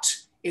taught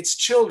its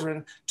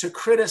children to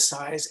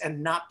criticize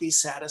and not be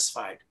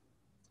satisfied.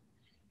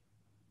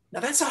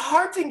 Now, that's a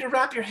hard thing to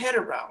wrap your head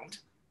around.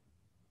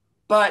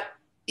 But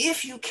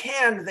if you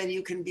can, then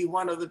you can be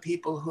one of the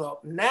people who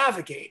help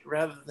navigate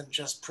rather than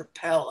just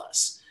propel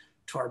us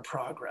toward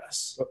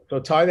progress. So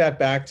tie that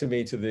back to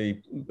me to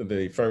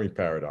the Fermi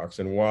paradox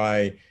and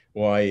why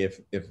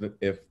if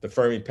the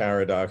Fermi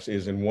paradox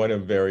is in one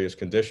of various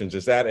conditions,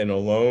 is that an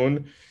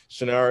alone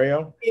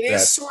scenario? It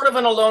is sort of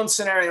an alone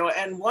scenario,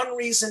 and one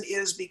reason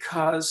is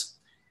because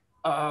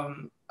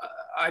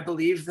I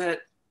believe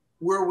that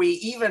were we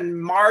even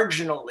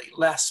marginally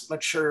less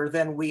mature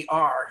than we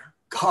are,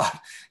 God,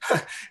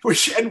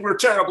 and we're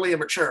terribly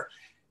immature,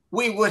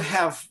 we would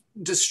have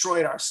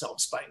destroyed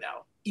ourselves by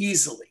now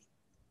easily.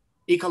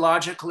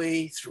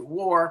 Ecologically, through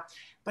war,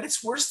 but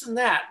it's worse than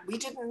that. We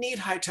didn't need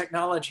high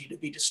technology to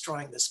be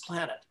destroying this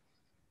planet.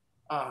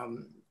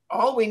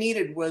 All we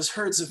needed was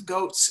herds of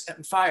goats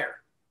and fire.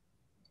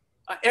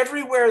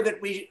 Everywhere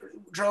that we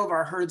drove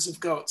our herds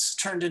of goats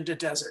turned into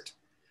desert.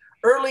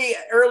 Early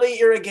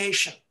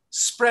irrigation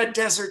spread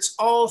deserts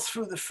all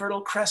through the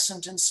Fertile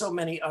Crescent and so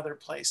many other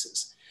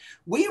places.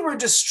 We were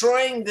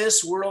destroying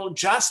this world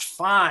just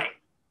fine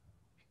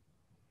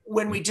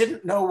when we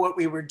didn't know what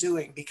we were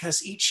doing,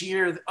 because each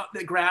year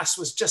the grass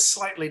was just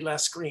slightly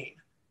less green.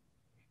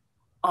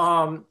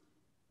 Now,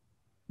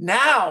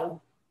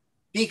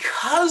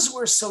 because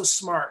we're so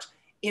smart,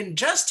 in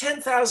just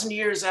 10,000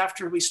 years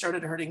after we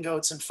started herding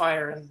goats and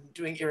fire and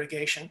doing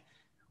irrigation,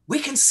 we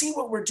can see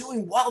what we're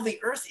doing while the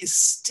earth is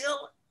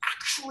still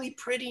actually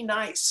pretty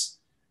nice.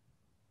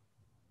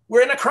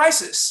 We're in a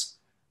crisis,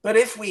 but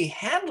if we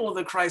handle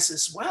the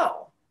crisis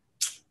well,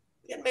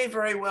 it may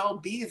very well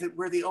be that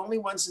we're the only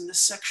ones in this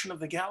section of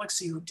the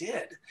galaxy who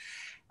did.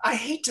 I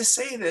hate to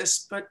say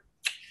this, but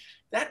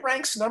that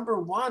ranks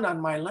 #1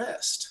 on my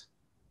list.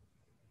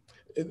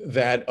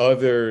 That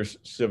other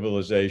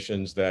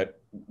civilizations that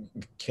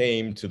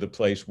came to the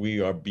place we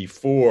are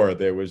before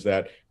there was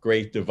that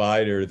great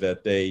divider,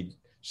 that they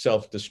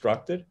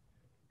self-destructed?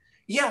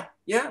 Yeah.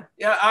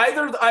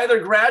 Either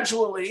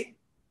gradually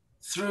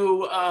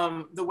through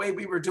the way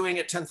we were doing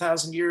it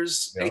 10,000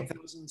 years,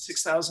 8,000,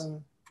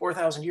 6,000,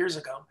 4,000 years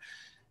ago,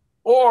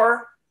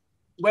 or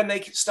when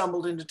they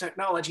stumbled into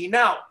technology.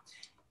 Now,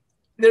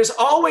 there's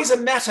always a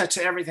meta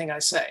to everything I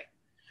say,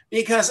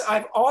 because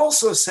I've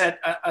also said,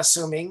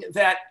 assuming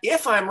that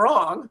if I'm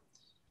wrong,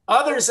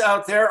 others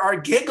out there are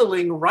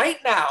giggling right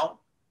now,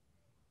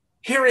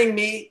 hearing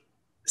me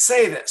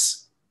say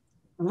this.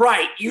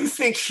 Right, you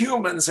think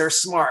humans are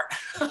smart.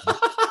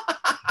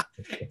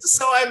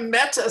 So I'm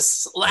meta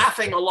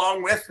laughing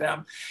along with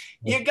them.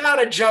 You got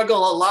to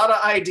juggle a lot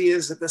of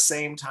ideas at the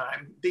same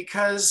time,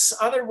 because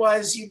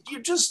otherwise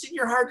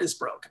your heart is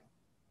broken.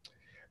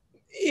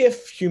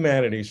 If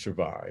humanity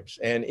survives,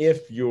 and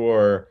if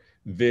your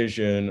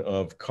vision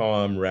of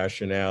calm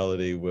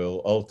rationality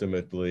will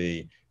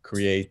ultimately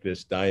create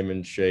this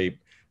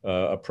diamond-shaped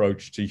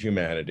approach to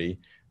humanity.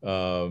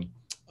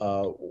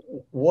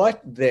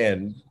 What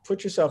then,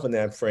 put yourself in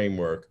that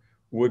framework,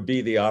 would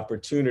be the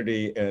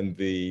opportunity and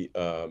the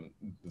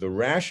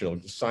rational,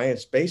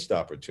 science-based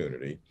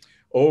opportunity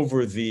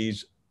over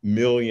these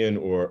million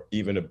or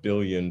even a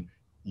billion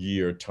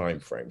year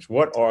timeframes?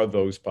 What are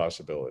those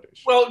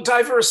possibilities? Well,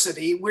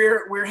 diversity.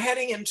 We're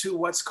heading into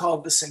what's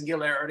called the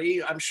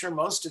singularity. I'm sure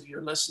most of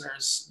your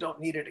listeners don't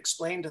need it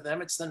explained to them.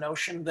 It's the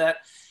notion that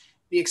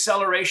the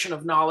acceleration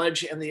of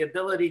knowledge and the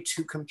ability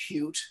to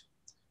compute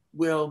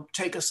will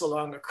take us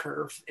along a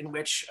curve in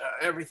which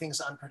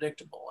everything's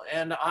unpredictable.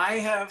 And I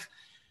have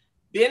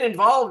been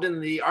involved in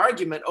the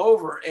argument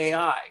over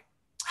AI.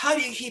 How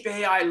do you keep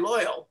AI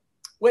loyal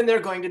when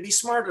they're going to be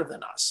smarter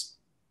than us?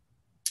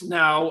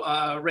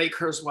 Now, Ray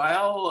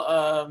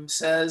Kurzweil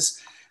says,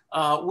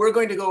 we're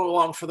going to go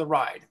along for the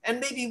ride. And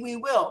maybe we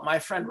will. My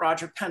friend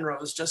Roger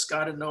Penrose just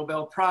got a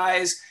Nobel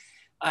Prize,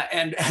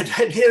 and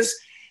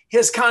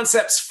his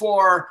concepts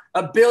for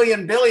a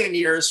billion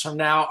years from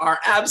now are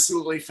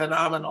absolutely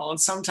phenomenal.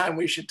 And sometime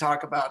we should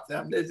talk about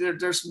them. They're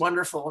just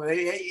wonderful.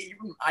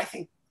 I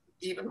think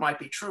even might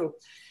be true.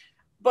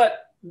 But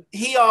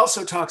he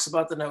also talks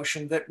about the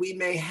notion that we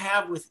may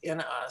have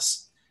within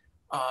us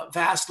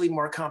vastly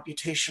more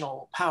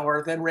computational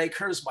power than Ray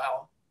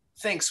Kurzweil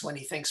thinks when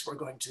he thinks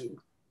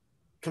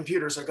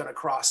computers are going to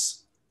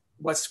cross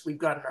what we've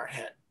got in our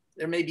head.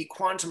 There may be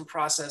quantum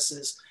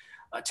processes,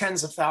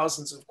 tens of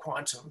thousands of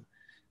quantum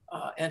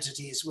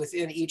entities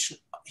within each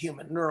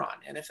human neuron.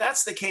 And if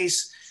that's the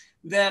case,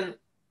 then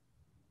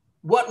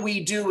what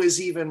we do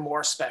is even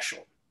more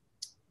special.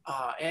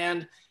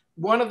 And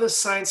one of the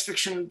science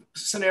fiction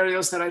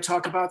scenarios that I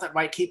talk about that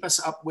might keep us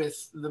up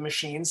with the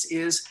machines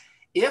is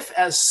if,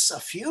 as a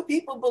few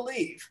people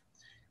believe,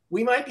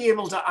 we might be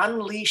able to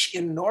unleash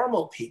in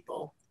normal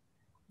people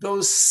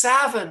those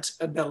savant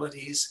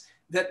abilities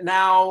that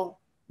now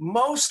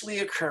mostly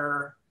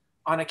occur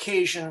on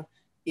occasion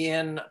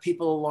in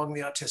people along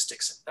the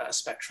autistic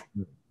spectrum.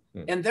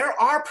 Mm-hmm. And there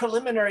are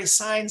preliminary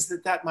signs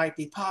that that might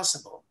be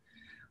possible.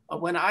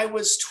 When I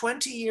was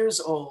 20 years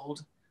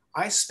old,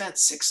 I spent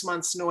 6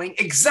 months knowing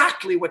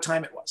exactly what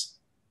time it was.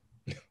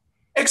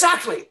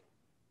 Exactly.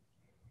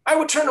 I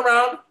would turn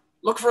around,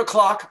 look for a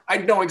clock,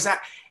 I'd know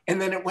exactly,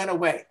 and then it went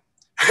away.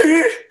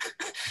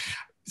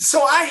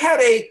 So I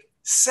had a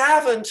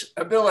savant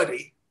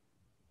ability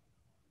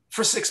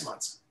for 6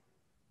 months.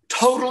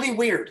 Totally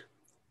weird.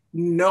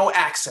 No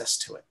access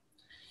to it.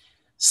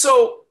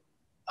 So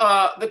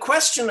the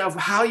question of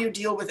how you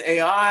deal with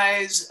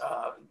AIs,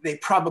 they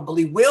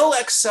probably will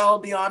excel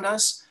beyond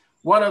us.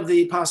 One of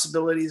the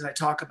possibilities I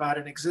talk about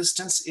in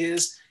existence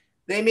is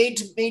they may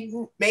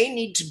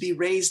need to be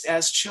raised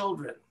as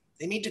children.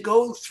 They need to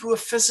go through a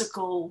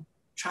physical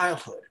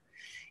childhood.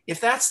 If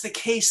that's the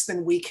case,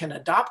 then we can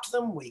adopt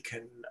them, we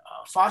can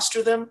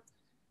foster them,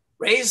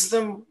 raise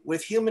them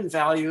with human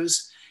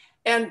values.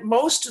 And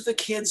most of the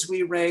kids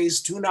we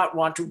raise do not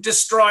want to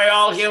destroy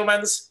all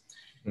humans.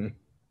 Mm.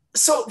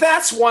 So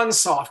that's one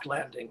soft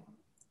landing.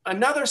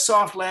 Another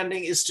soft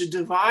landing is to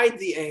divide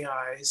the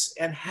AIs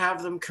and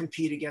have them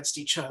compete against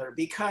each other,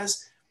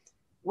 because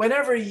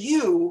whenever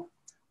you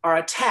are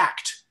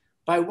attacked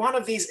by one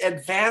of these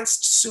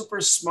advanced,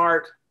 super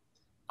smart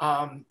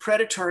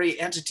predatory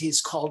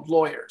entities called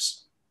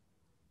lawyers,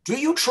 do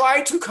you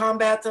try to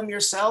combat them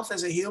yourself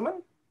as a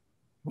human?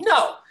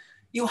 No.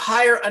 You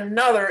hire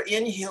another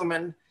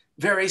inhuman,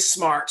 very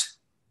smart,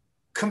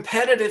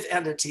 competitive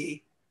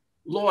entity,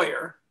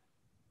 lawyer,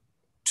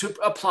 to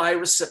apply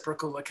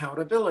reciprocal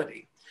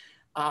accountability.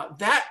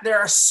 There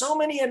are so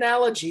many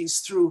analogies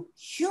through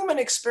human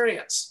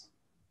experience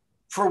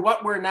for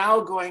what we're now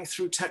going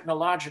through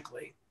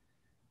technologically.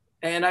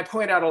 And I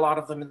point out a lot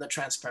of them in the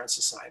Transparent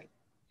Society.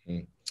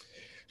 Mm.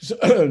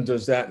 So,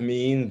 does that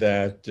mean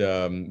that,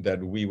 that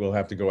we will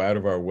have to go out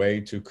of our way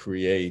to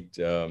create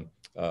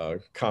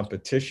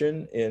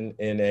competition in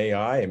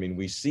AI? I mean,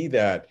 we see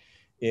that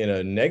in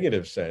a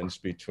negative sense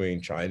between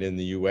China and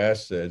the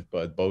US,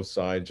 but both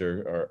sides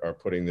are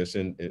putting this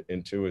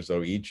into as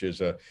though each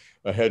is a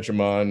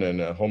hegemon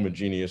and a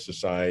homogeneous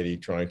society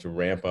trying to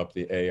ramp up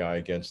the AI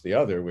against the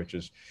other, which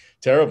is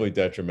terribly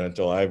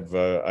detrimental. I've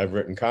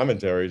written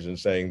commentaries and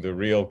saying the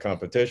real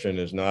competition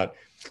is not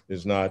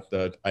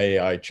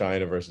AI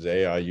China versus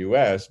AI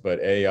US, but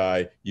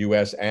AI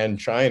US and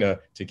China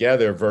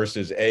together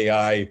versus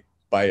AI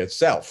by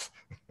itself.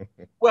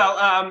 Well,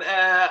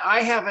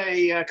 I have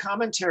a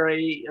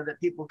commentary that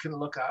people can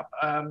look up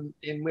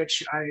in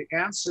which I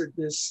answered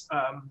this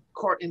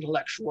court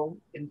intellectual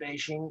in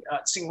Beijing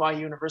at Tsinghua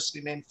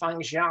University named Fang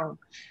Jiang.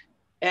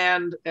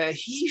 And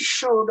he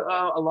showed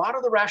a lot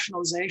of the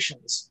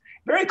rationalizations,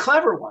 very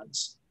clever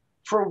ones,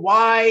 for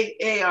why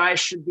AI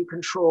should be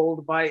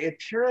controlled by a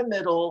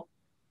pyramidal,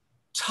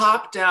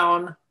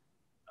 top-down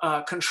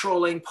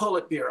controlling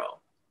Politburo,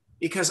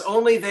 because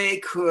only they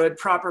could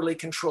properly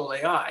control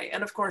AI.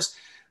 And of course,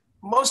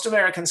 most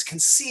Americans can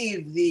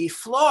see the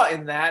flaw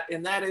in that,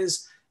 and that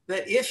is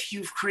that if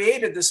you've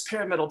created this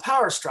pyramidal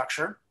power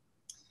structure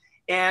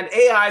and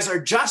AIs are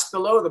just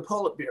below the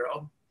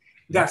Politburo,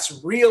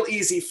 That's real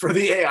easy for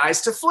the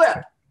AIs to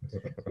flip.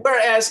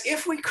 Whereas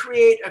if we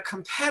create a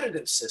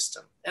competitive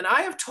system, and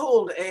I have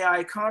told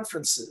AI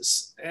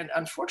conferences, and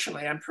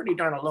unfortunately, I'm pretty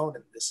darn alone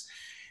in this,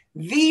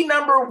 the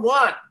number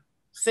one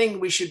thing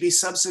we should be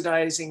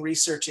subsidizing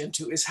research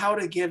into is how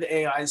to give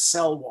AIs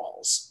cell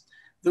walls,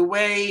 the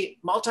way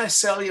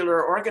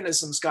multicellular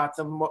organisms got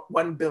them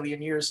 1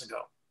 billion years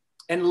ago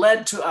and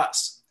led to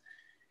us.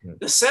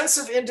 The sense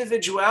of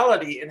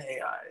individuality in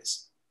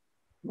AIs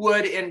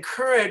would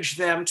encourage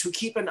them to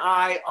keep an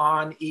eye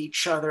on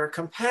each other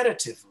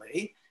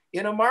competitively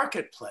in a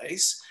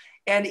marketplace.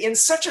 And in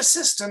such a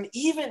system,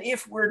 even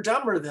if we're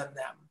dumber than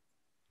them,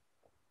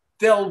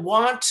 they'll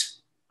want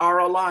our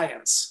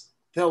alliance.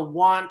 They'll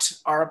want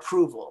our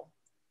approval.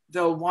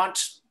 They'll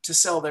want to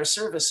sell their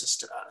services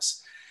to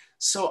us.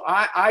 So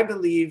I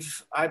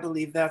believe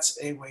that's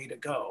a way to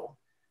go.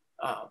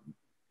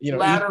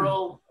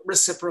 Lateral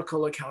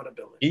reciprocal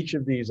accountability. Each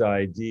of these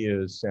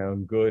ideas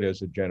sound good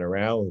as a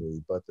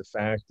generality, but the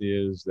fact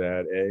is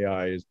that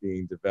AI is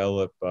being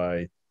developed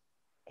by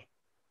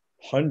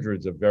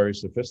hundreds of very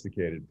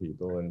sophisticated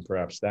people and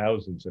perhaps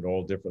thousands in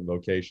all different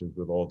locations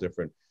with all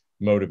different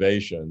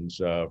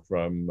motivations,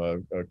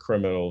 from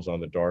criminals on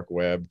the dark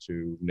web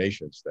to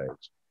nation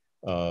states.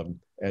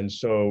 And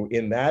so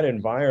in that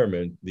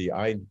environment, the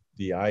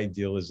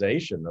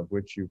idealization of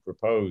which you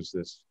propose,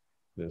 this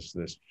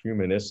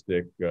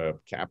humanistic,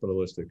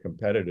 capitalistic,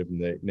 competitive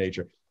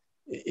nature,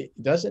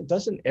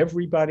 doesn't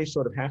everybody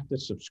sort of have to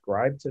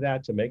subscribe to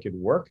that to make it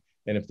work?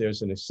 And if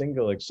there's a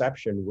single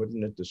exception,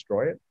 wouldn't it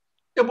destroy it?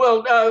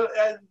 Well,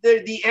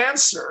 the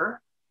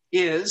answer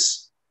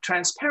is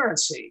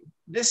transparency.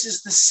 This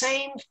is the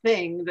same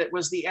thing that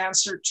was the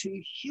answer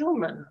to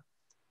human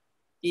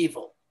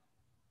evil,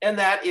 and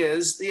that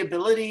is the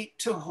ability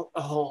to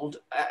hold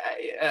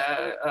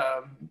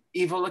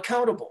evil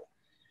accountable.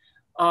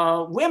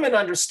 Women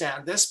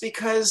understand this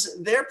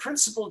because their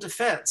principal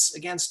defense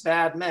against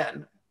bad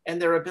men and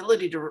their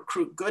ability to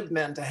recruit good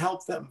men to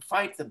help them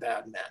fight the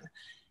bad men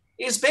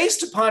is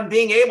based upon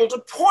being able to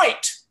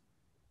point,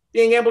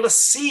 being able to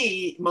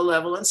see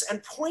malevolence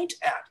and point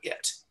at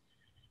it.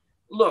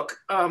 Look,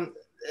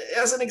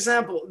 as an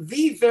example,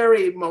 the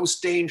very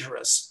most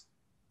dangerous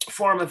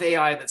form of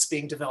AI that's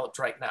being developed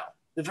right now,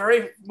 the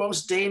very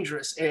most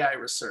dangerous AI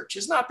research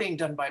is not being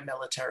done by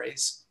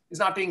militaries, is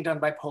not being done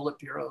by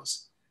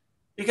politburos,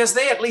 because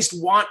they at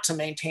least want to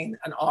maintain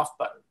an off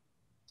button.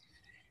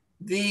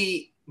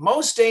 The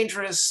most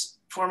dangerous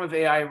form of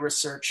AI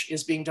research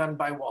is being done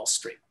by Wall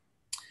Street.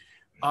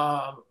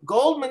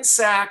 Goldman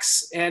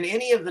Sachs and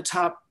any of the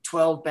top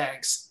 12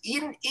 banks,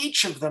 even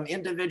each of them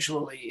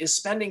individually, is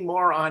spending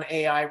more on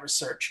AI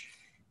research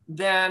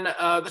than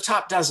the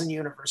top dozen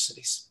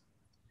universities.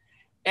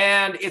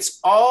 And it's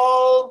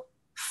all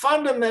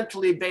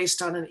fundamentally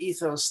based on an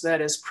ethos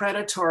that is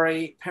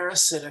predatory,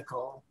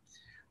 parasitical,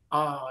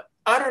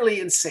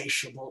 utterly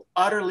insatiable,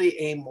 utterly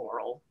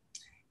amoral,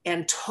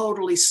 and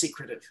totally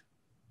secretive.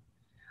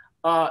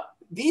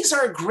 These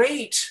are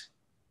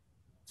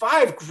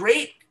five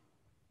great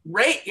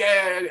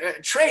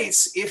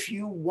traits if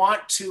you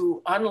want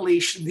to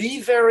unleash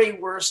the very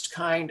worst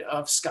kind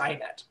of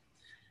Skynet.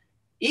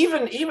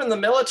 Even the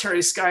military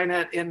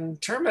Skynet in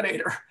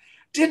Terminator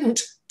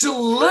didn't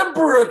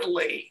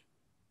deliberately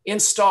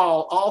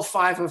install all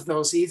five of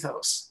those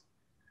ethos.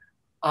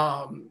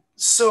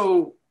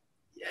 So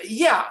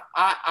yeah,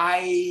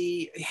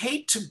 I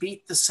hate to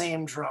beat the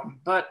same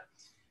drum, but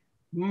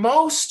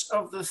most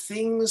of the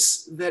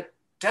things that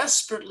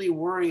desperately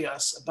worry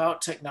us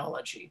about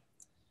technology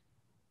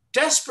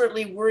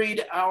desperately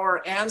worried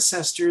our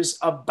ancestors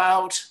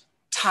about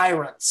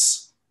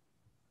tyrants.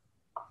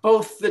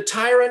 Both the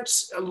tyrant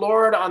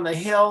lord on the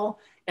hill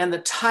and the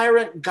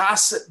tyrant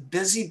gossip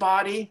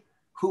busybody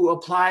who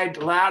applied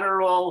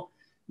lateral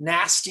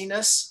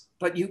nastiness,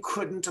 but you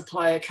couldn't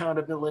apply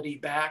accountability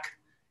back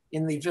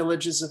in the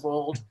villages of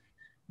old.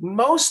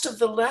 Most of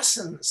the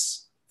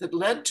lessons that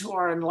led to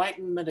our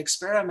Enlightenment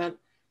experiment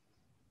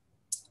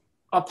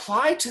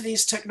apply to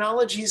these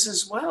technologies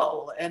as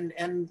well, and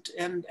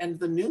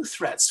the new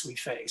threats we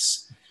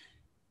face.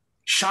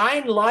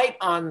 Shine light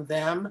on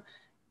them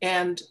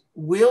and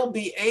we'll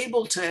be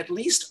able to at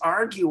least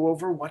argue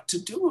over what to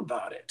do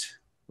about it.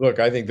 Look,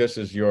 I think this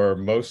is your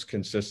most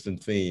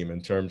consistent theme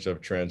in terms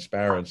of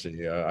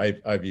transparency.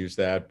 I've used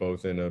that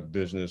both in a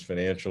business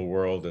financial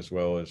world as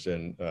well as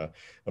in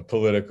a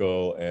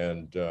political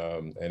and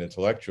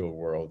intellectual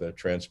world. That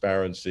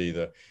transparency,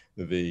 the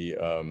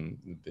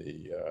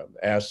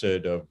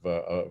acid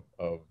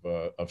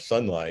of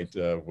sunlight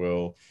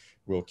will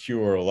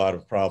cure a lot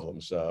of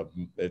problems.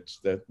 It's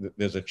that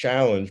there's a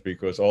challenge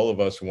because all of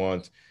us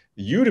want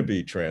you to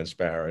be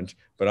transparent,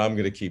 but I'm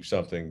going to keep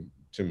something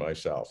to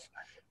myself.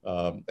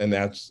 And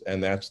that's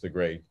the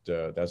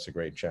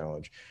great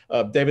challenge.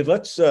 David,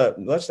 let's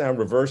now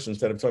reverse.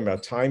 Instead of talking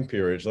about time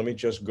periods, let me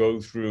just go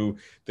through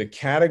the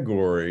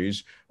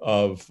categories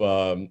of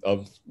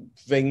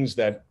things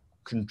that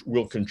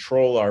will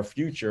control our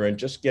future, and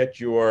just get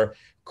your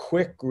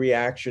quick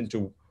reaction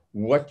to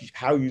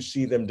how you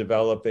see them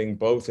developing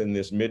both in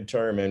this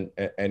midterm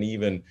and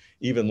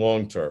even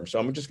long term. So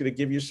I'm just going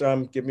to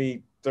give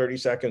me 30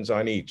 seconds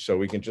on each so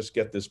we can just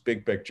get this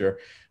big picture.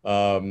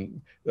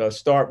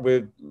 Start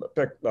with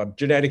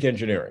genetic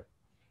engineering.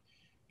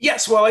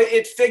 Yes, well,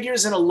 it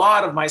figures in a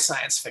lot of my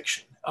science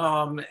fiction.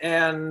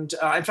 In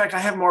fact, I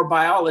have more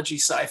biology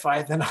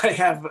sci-fi than I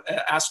have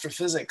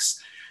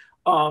astrophysics.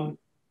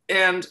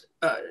 And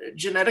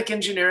genetic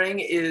engineering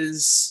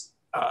is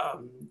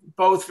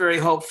both very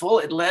hopeful.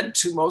 It led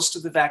to most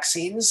of the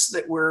vaccines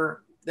that we're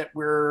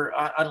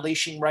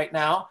unleashing right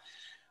now.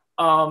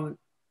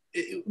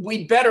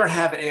 We better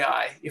have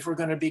AI if we're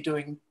going to be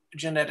doing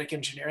genetic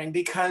engineering,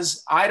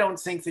 because I don't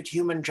think that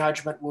human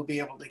judgment will be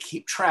able to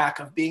keep track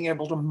of being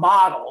able to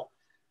model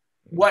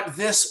what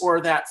this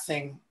or that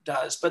thing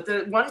does. But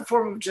the one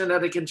form of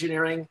genetic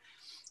engineering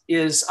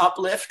is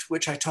uplift,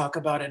 which I talk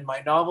about in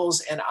my novels.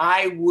 And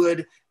I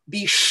would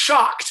be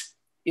shocked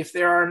if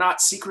there are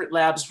not secret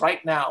labs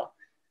right now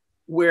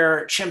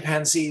where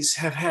chimpanzees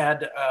have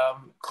had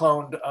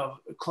cloned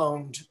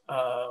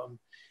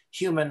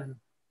human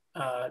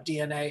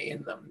DNA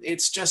in them.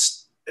 It's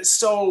just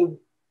so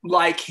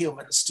like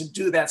humans to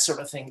do that sort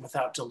of thing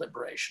without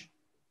deliberation.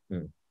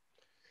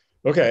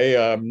 Okay,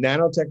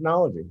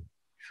 nanotechnology.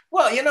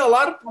 Well, a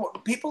lot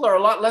of people are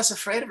a lot less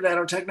afraid of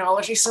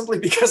nanotechnology simply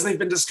because they've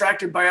been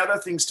distracted by other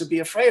things to be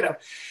afraid of.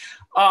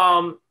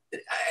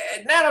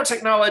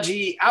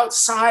 Nanotechnology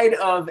outside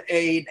of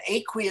an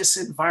aqueous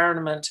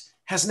environment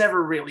has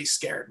never really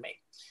scared me.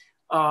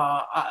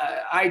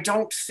 I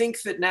don't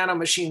think that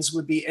nanomachines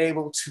would be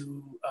able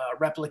to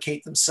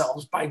replicate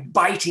themselves by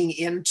biting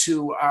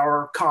into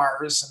our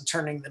cars and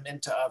turning them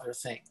into other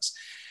things.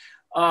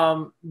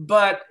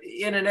 But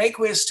in an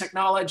aqueous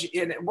technology,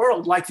 in a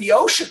world like the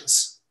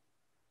oceans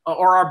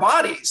or our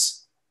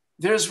bodies,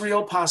 there's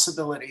real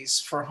possibilities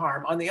for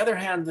harm. On the other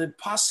hand, the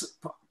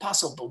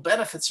possible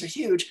benefits are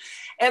huge.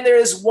 And there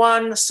is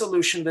one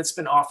solution that's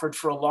been offered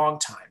for a long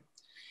time,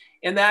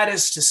 and that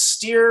is to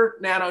steer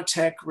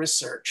nanotech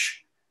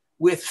research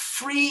with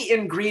free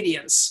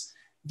ingredients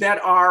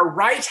that are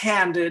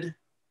right-handed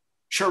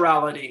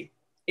chirality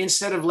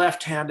instead of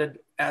left-handed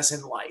as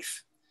in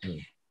life.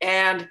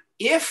 And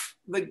if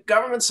the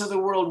governments of the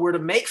world were to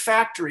make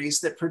factories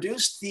that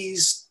produced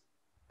these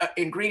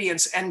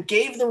ingredients and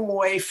gave them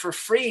away for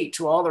free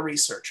to all the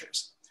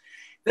researchers,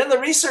 then the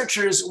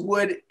researchers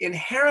would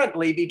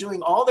inherently be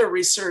doing all their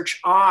research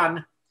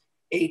on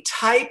a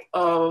type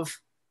of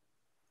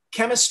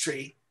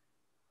chemistry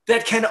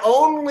that can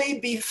only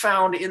be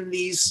found in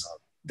these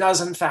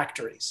dozen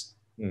factories.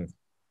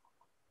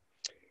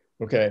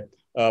 Okay.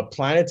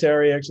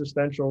 Planetary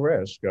existential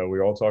risk. We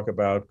all talk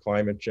about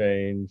climate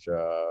change,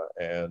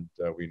 and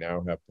we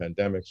now have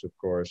pandemics, of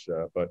course.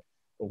 But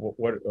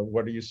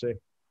what do you see?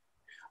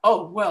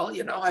 Oh, well,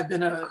 I've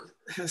been a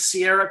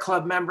Sierra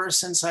Club member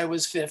since I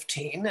was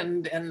 15,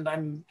 and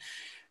I'm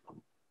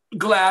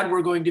glad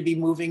we're going to be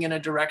moving in a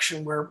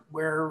direction where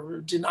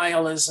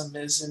denialism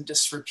is in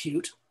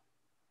disrepute.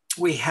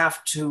 We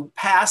have to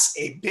pass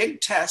a big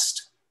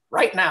test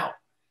right now,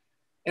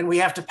 and we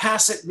have to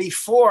pass it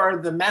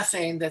before the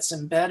methane that's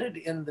embedded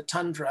in the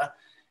tundra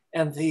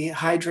and the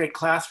hydrate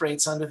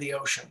clathrates under the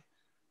ocean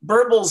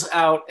burbles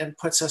out and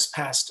puts us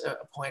past a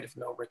point of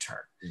no return.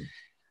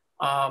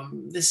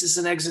 This is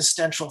an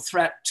existential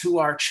threat to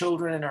our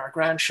children and our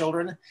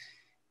grandchildren.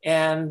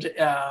 And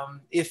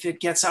if it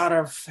gets out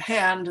of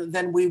hand,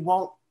 then we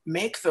won't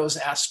make those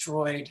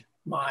asteroid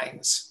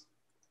mines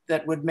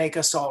that would make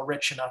us all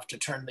rich enough to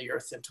turn the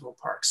Earth into a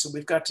park. So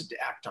we've got to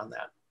act on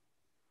that.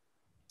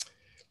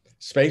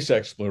 Space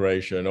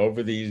exploration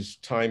over these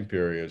time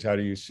periods, how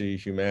do you see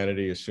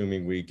humanity,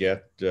 assuming we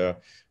get to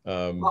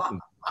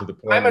the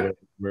point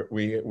where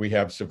we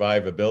have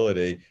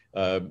survivability,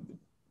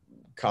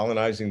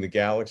 colonizing the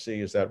galaxy?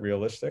 Is that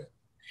realistic?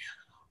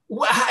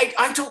 Well,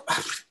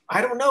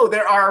 I don't know.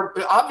 There are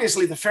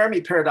obviously the Fermi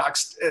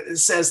paradox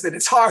says that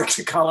it's hard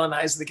to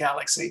colonize the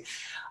galaxy.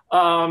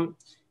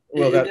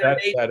 Well,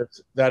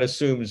 that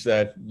assumes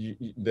that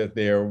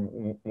there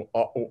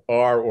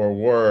are or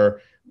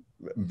were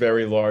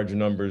very large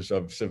numbers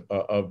of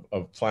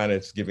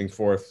planets giving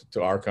forth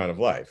to our kind of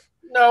life.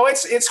 No,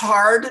 it's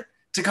hard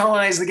to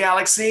colonize the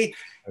galaxy,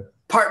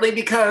 partly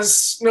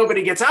because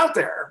nobody gets out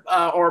there,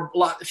 or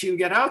few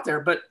get out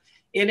there. But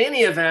in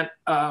any event,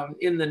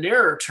 in the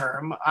nearer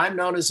term, I'm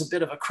known as a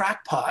bit of a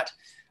crackpot.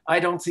 I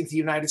don't think the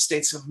United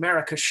States of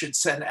America should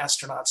send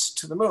astronauts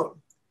to the moon.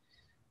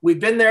 We've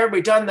been there,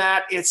 we've done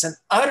that. It's an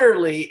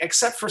utterly,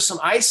 except for some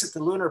ice at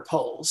the lunar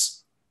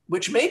poles,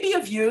 which may be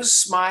of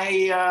use.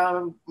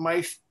 My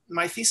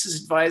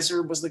thesis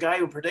advisor was the guy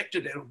who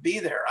predicted it would be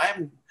there.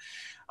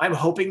 I'm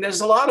hoping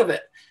there's a lot of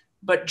it.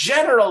 But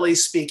generally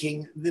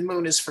speaking, the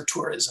moon is for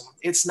tourism.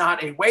 It's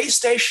not a way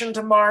station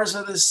to Mars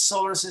or the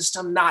solar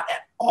system, not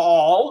at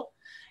all.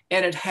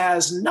 And it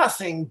has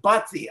nothing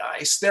but the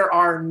ice. There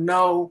are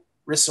no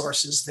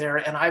resources there.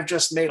 And I've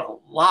just made a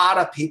lot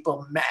of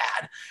people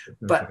mad.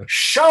 But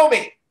show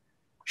me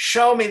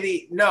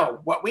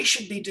what we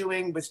should be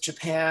doing with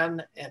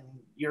Japan and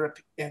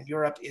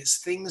Europe is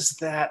things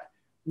that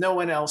no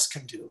one else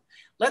can do.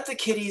 Let the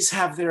kiddies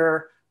have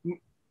their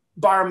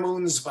bar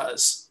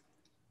moonzvahs,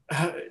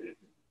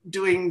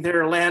 doing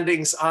their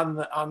landings on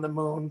the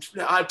moon.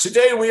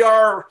 Today we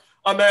are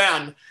a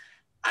man.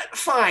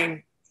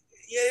 Fine,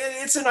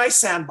 it's a nice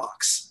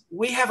sandbox.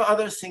 We have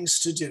other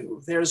things to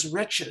do. There's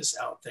riches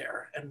out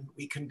there, and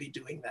we can be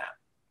doing that.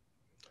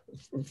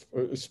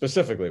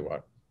 Specifically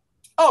what?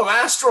 Oh,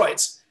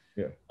 asteroids.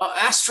 Yeah.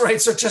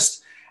 Asteroids are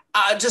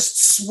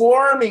just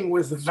swarming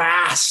with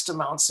vast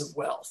amounts of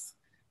wealth.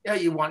 Yeah,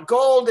 you want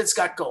gold, it's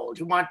got gold.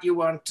 You want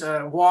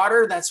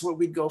water, that's what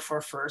we'd go for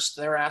first.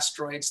 They're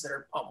asteroids that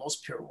are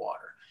almost pure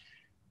water.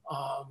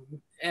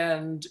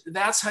 And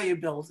that's how you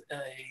build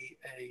a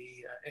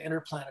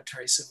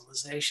interplanetary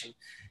civilization.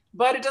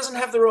 But it doesn't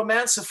have the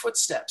romance of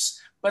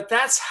footsteps. But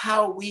that's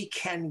how we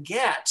can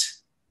get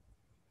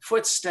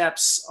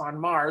footsteps on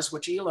Mars,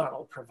 which Elon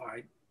will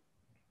provide,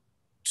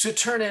 to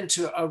turn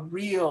into a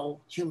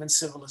real human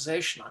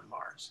civilization on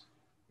Mars.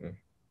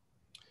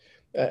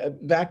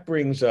 That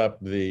brings up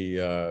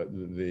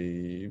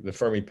the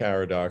Fermi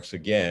paradox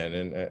again,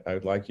 and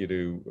I'd like you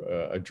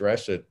to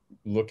address it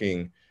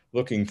looking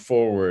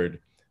forward.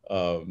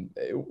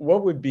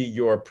 What would be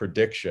your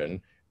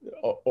prediction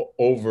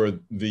over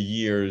the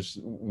years?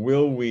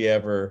 Will we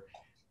ever,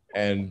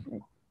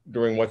 and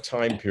during what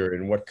time period,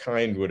 and what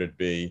kind would it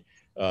be,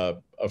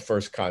 a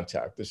first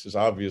contact? This is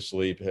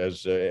obviously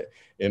has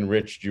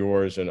enriched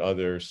yours and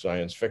other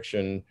science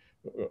fiction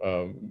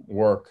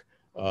work.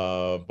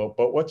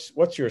 But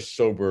what's your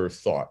sober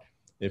thought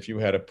if you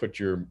had to put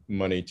your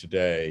money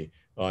today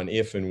on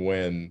if and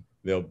when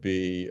there'll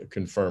be a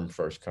confirmed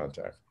first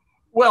contact?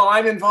 Well,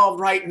 I'm involved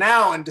right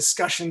now in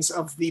discussions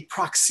of the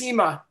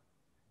Proxima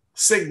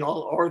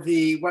signal, or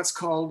the what's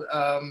called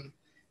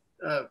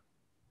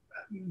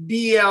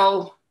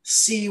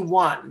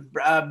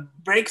BLC1,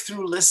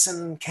 Breakthrough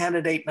Listen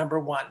Candidate number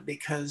 1,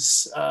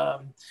 because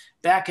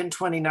back in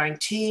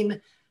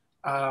 2019,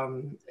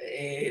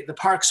 the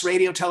Parkes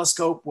radio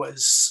telescope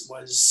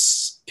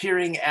was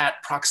peering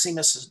at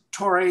Proxima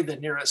Centauri, the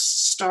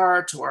nearest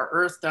star to our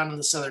Earth down in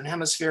the southern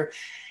hemisphere.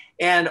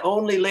 And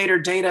only later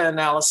data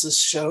analysis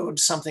showed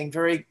something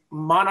very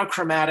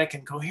monochromatic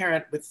and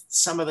coherent with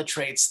some of the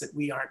traits that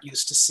we aren't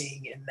used to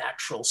seeing in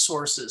natural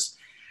sources.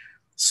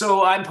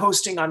 So I'm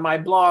posting on my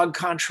blog,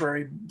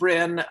 Contrary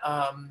Brin.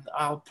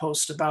 I'll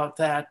post about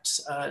that,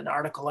 an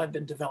article I've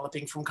been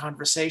developing from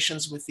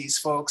conversations with these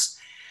folks.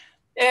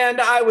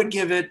 And I would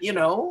give it,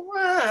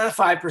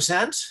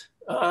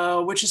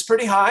 5%, which is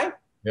pretty high.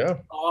 Yeah.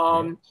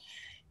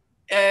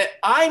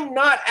 I'm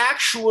not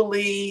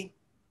actually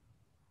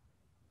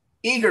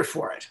eager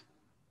for it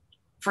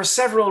for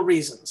several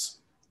reasons.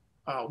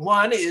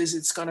 One is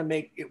it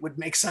would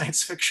make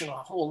science fiction a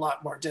whole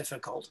lot more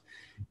difficult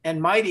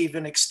and might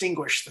even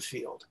extinguish the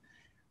field.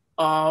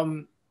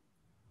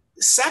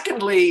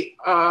 Secondly,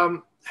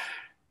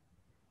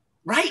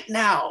 right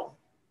now,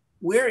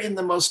 we're in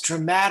the most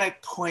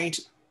dramatic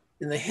point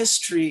in the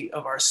history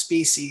of our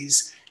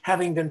species,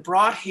 having been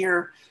brought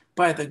here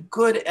by the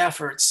good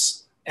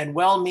efforts and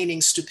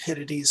well-meaning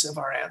stupidities of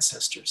our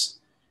ancestors.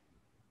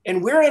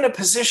 And we're in a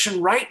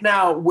position right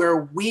now where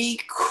we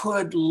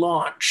could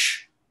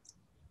launch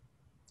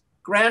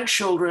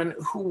grandchildren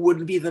who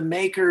would be the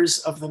makers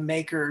of the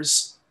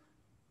makers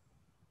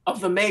of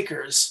the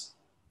makers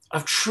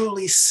of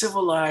truly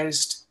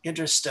civilized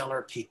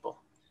interstellar people.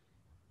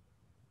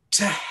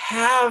 To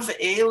have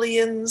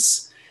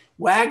aliens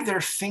wag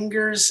their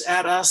fingers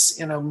at us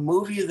in a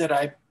movie that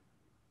I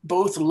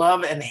both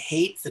love and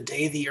hate, The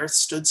Day the Earth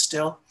Stood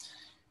Still.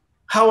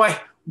 How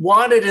I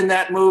wanted in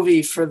that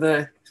movie for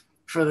the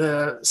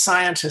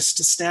scientists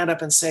to stand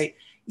up and say,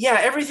 yeah,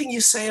 everything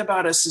you say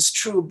about us is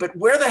true, but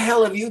where the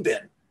hell have you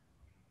been?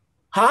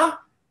 Huh?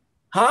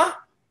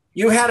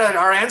 You had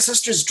our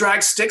ancestors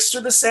drag sticks through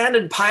the sand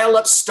and pile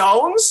up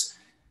stones?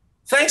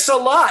 Thanks a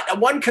lot. At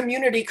one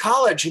community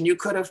college, and we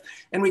could have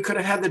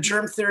had the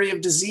germ theory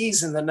of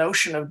disease and the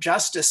notion of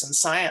justice and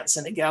science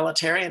and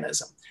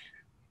egalitarianism.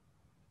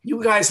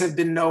 You guys have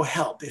been no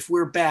help. If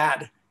we're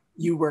bad,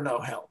 you were no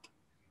help.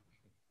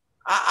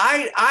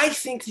 I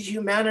think that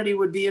humanity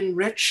would be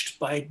enriched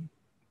by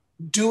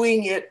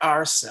doing it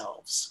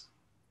ourselves,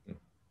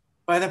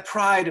 by the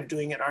pride of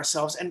doing it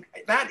ourselves. And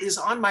that is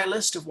on my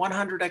list of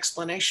 100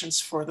 explanations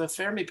for the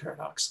Fermi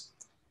paradox,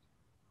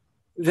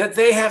 that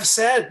they have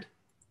said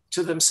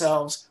to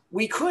themselves,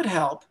 we could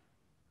help,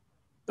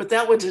 but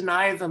that would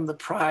deny them the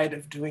pride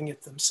of doing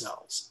it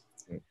themselves.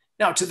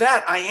 Now, to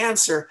that, I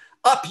answer,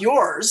 up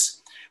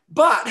yours,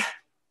 but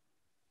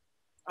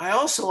I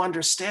also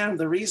understand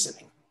the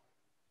reasoning.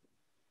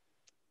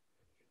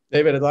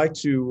 David, I'd like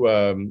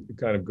to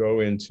kind of go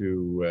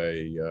into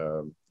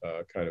a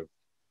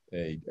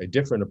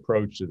different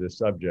approach to this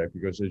subject,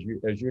 because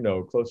as you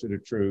know, Closer to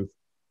Truth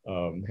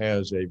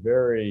has a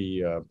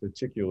very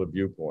particular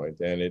viewpoint,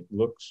 and it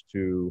looks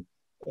to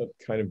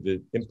kind of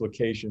the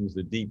implications,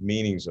 the deep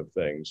meanings of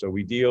things. So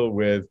we deal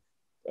with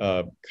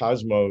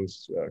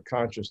cosmos,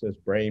 consciousness,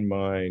 brain,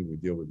 mind. We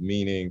deal with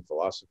meaning,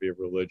 philosophy of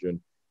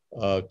religion.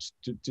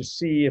 to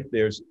see if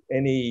there's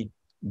any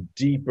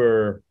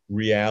deeper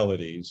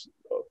realities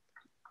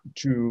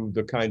to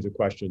the kinds of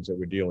questions that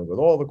we're dealing with,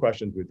 all the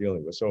questions we're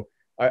dealing with. So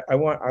I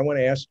want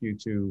to ask you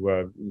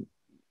to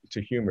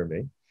humor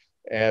me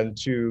and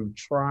to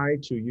try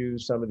to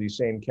use some of these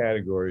same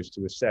categories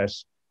to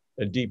assess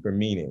a deeper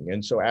meaning.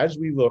 And so as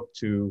we look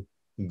to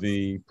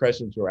the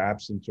presence or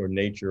absence or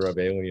nature of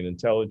alien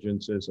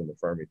intelligences and the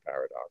Fermi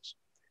paradox,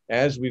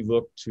 as we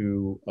look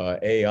to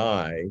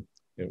AI,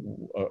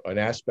 an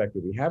aspect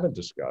that we haven't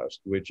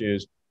discussed, which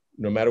is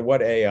no matter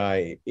what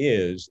AI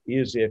is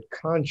it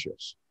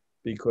conscious?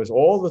 Because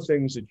all the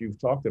things that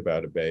you've talked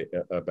about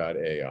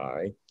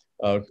AI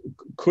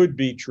could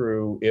be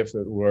true if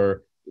it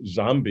were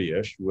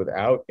zombie-ish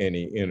without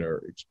any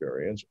inner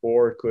experience,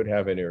 or it could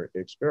have inner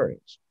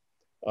experience.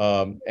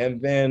 And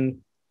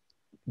then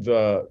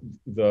the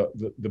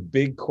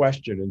big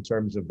question in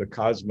terms of the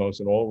cosmos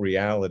and all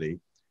reality,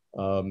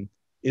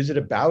 is it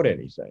about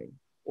anything,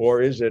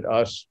 or is it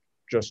us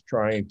just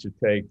trying to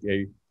take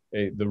the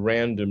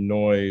random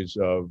noise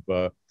of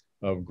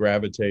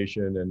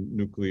gravitation and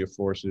nuclear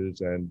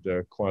forces and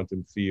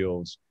quantum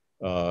fields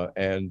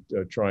and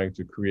trying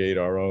to create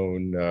our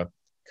own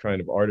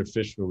kind of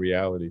artificial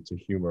reality to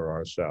humor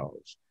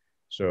ourselves?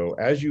 So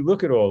as you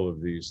look at all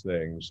of these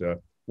things,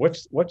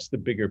 what's the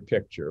bigger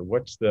picture?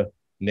 What's the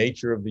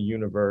nature of the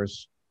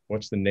universe?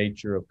 What's the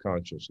nature of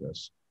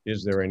consciousness?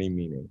 Is there any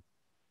meaning?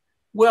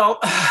 Well,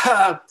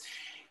 I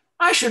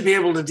should be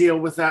able to deal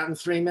with that in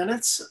 3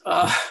 minutes.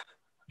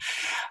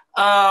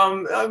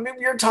 I mean,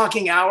 you're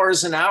talking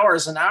hours and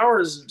hours and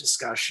hours of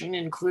discussion,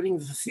 including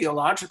the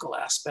theological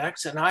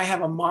aspects. And I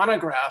have a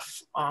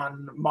monograph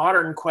on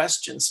modern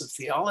questions of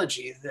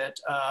theology that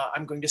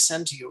I'm going to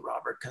send to you,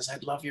 Robert, because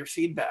I'd love your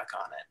feedback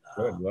on it.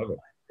 Good, love it.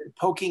 I've been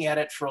poking at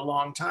it for a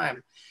long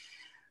time.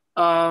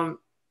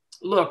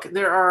 Look,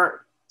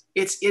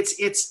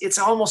 it's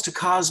almost a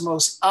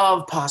cosmos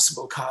of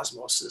possible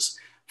cosmoses.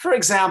 For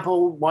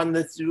example, one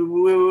that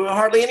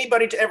hardly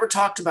anybody ever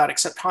talked about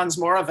except Hans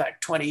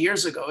Moravec 20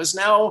 years ago is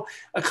now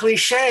a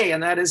cliche,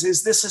 and that is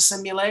this a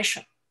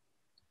simulation?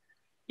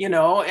 You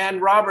know,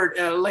 and Robert,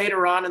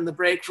 later on in the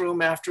break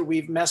room, after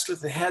we've messed with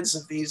the heads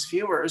of these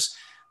viewers,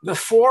 the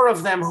 4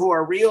 of them who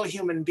are real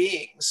human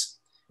beings,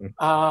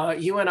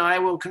 you and I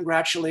will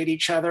congratulate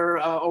each other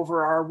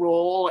over our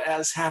role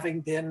as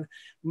having been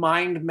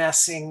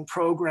mind-messing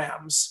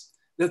programs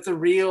that the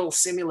real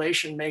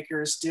simulation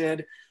makers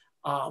did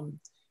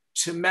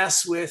to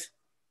mess with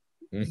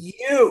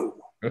you.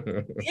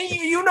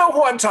 You know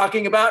who I'm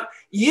talking about.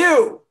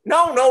 You.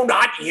 No,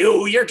 not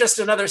you. You're just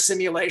another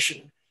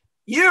simulation.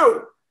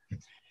 You.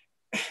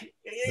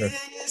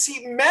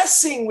 See,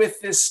 messing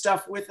with this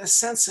stuff with a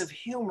sense of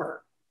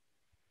humor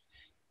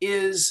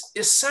is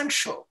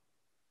essential,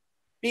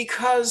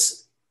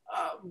 because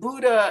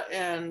Buddha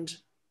and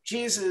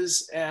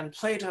Jesus and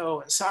Plato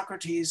and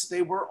Socrates,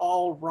 they were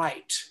all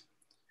right.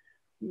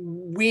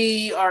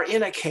 We are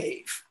in a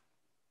cave.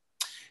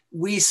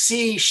 We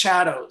see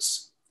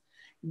shadows.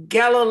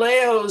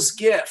 Galileo's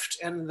gift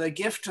and the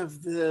gift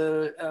of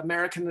the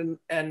American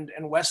and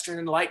Western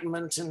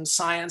Enlightenment and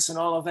science and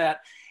all of that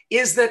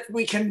is that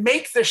we can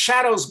make the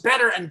shadows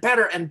better and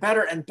better and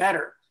better and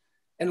better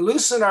and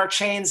loosen our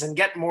chains and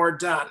get more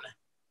done.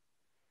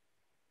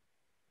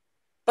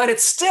 But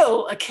it's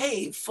still a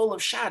cave full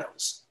of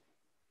shadows.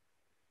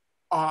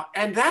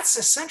 And that's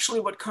essentially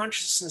what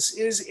consciousness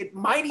is. It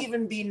might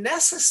even be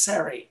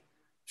necessary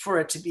for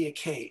it to be a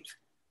cave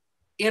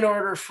in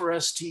order for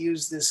us to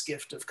use this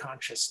gift of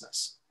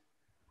consciousness.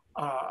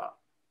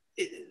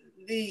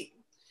 The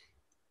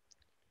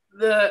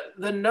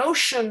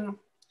notion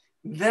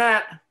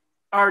that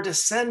our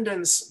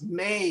descendants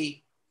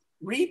may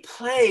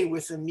replay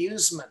with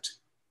amusement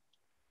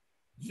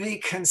the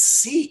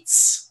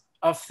conceits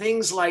of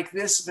things like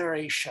this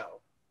very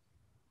show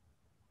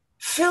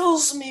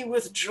fills me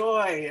with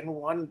joy and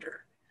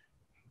wonder.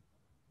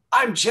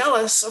 I'm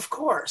jealous, of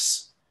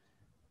course,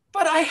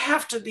 but I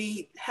have to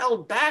be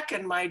held back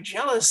in my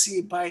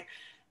jealousy by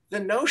the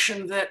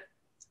notion that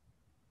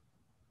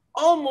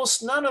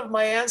almost none of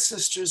my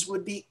ancestors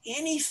would be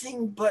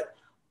anything but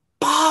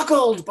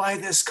boggled by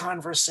this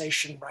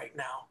conversation right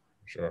now.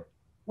 Sure.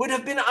 Would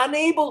have been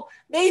unable,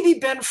 maybe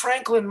Ben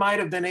Franklin might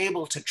have been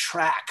able to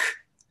track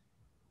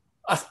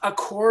a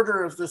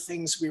quarter of the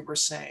things we were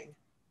saying.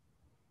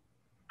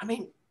 I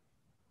mean,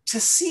 to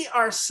see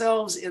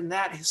ourselves in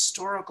that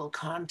historical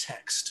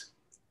context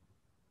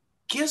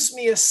gives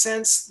me a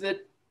sense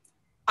that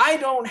I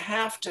don't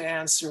have to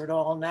answer it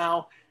all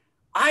now.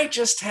 I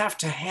just have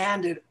to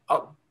hand it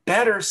a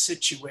better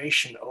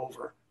situation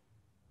over.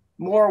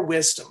 More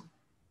wisdom,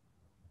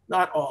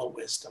 not all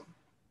wisdom.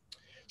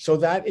 So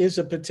that is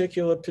a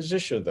particular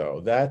position,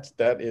 though. That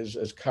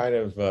is kind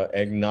of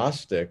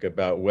agnostic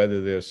about whether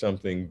there's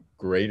something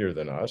greater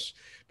than us,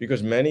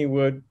 because many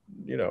would,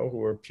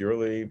 who are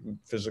purely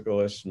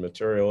physicalists,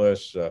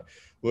 materialists,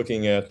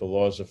 looking at the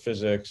laws of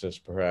physics as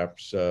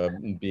perhaps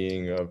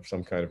being of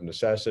some kind of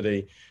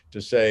necessity, to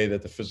say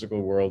that the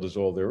physical world is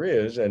all there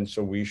is, and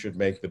so we should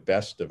make the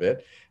best of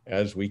it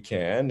as we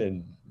can,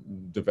 and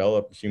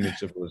develop human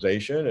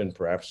civilization and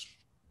perhaps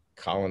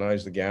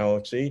colonize the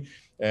galaxy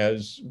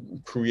as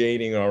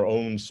creating our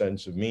own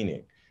sense of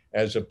meaning,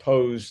 as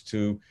opposed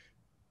to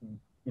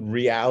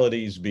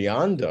realities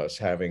beyond us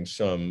having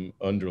some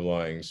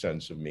underlying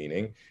sense of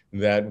meaning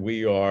that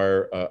we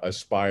are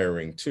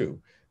aspiring to.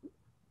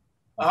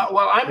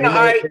 Well, I'm They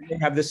not. may, they may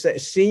have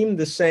seem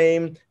the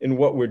same in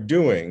what we're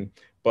doing,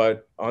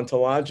 but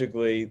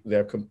ontologically,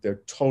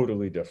 they're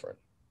totally different.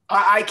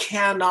 I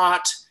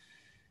cannot.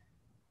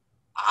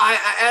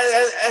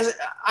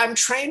 I'm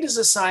trained as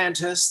a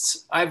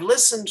scientist. I've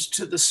listened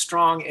to the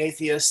strong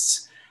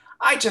atheists.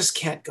 I just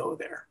can't go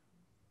there.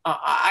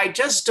 I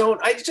just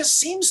don't. It just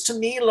seems to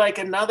me like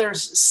another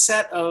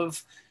set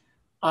of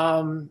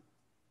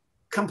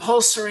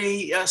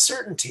compulsory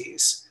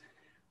certainties.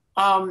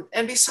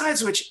 And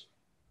besides which,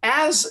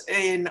 as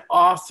an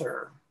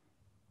author,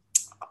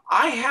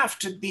 I have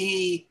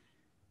to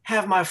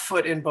have my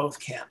foot in both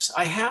camps.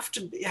 I have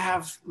to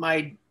have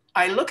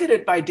I look at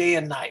it by day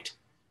and night.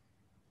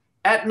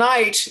 At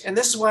night, and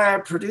this is why I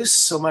produce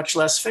so much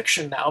less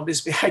fiction now,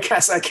 because I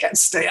guess I can't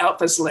stay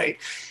up as late.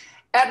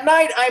 At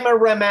night, I'm a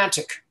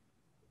romantic.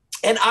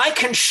 And I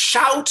can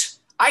shout,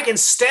 I can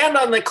stand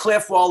on the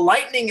cliff while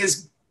lightning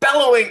is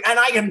bellowing, and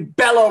I can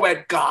bellow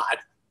at God,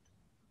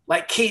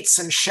 like Keats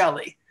and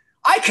Shelley.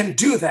 I can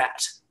do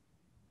that.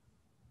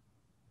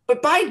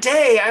 But by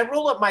day, I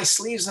roll up my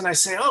sleeves and I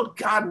say, oh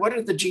God, what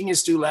did the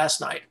genius do last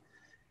night?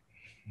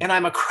 And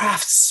I'm a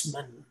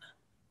craftsman.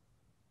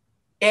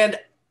 And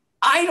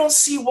I don't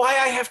see why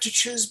I have to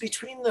choose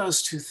between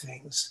those two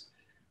things.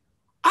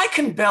 I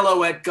can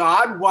bellow at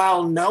God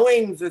while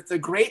knowing that the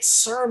great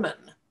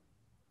sermon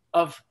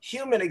of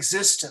human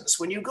existence,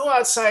 when you go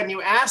outside and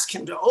you ask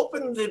him to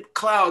open the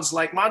clouds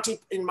like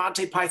in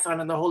Monty Python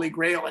and the Holy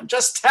Grail and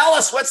just tell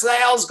us what the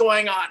hell's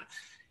going on,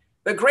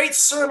 the great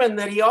sermon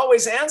that he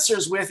always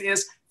answers with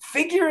is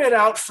figure it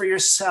out for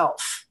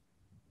yourself.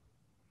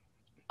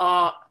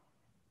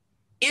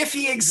 If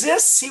he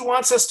exists, he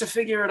wants us to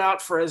figure it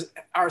out for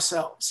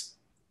ourselves.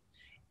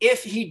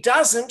 If he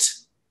doesn't,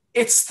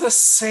 it's the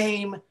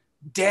same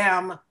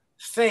damn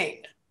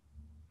thing.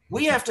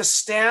 We have to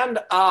stand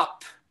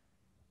up,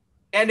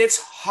 and it's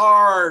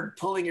hard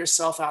pulling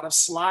yourself out of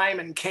slime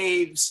and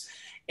caves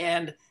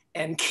and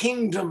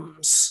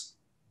kingdoms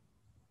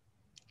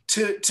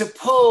to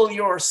pull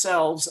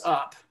yourselves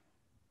up.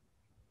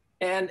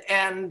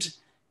 And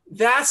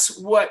that's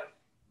what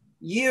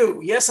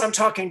yes, I'm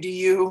talking to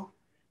you,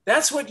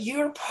 that's what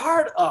you're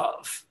part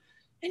of.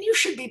 And you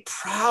should be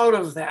proud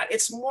of that.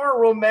 It's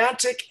more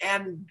romantic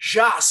and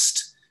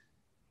just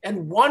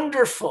and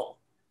wonderful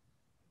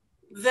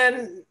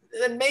than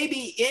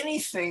maybe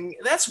anything.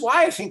 That's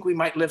why I think we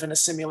might live in a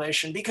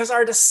simulation, because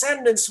our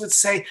descendants would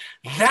say,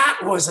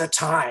 that was a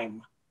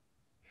time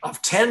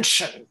of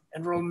tension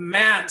and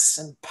romance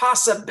and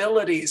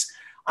possibilities.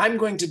 I'm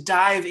going to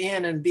dive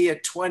in and be a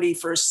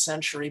 21st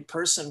century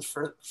person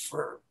for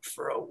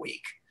a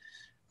week.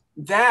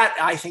 That,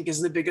 I think, is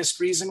the biggest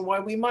reason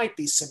why we might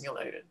be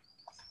simulated.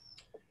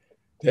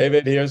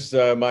 David, here's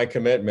my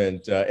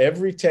commitment.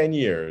 Every 10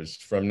 years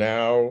from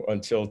now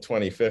until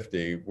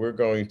 2050, we're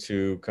going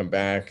to come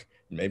back,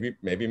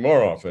 maybe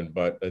more often,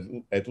 but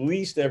at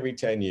least every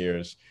 10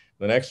 years,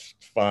 the next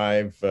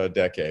 5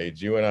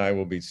 decades, you and I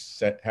will be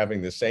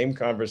having the same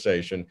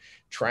conversation,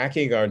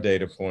 tracking our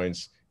data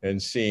points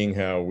and seeing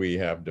how we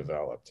have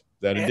developed. Is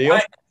that a deal?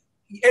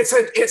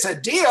 It's a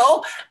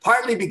deal,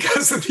 partly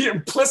because of the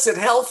implicit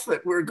health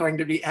that we're going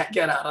to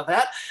get out of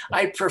that.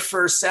 I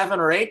prefer 7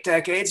 or 8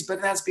 decades,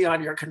 but that's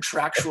beyond your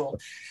contractual.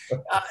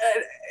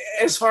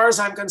 As far as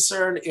I'm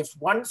concerned, if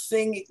one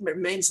thing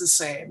remains the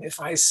same, if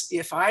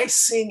I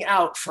sing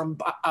out from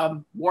a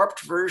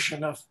warped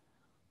version of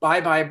Bye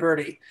Bye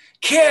Birdie,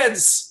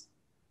 kids,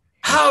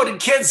 how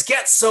did kids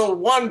get so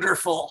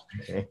wonderful?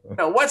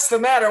 What's the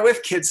matter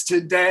with kids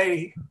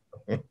today?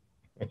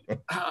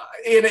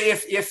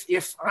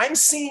 If I'm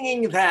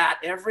singing that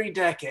every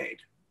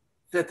decade,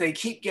 that they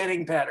keep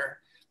getting better,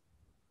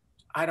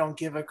 I don't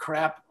give a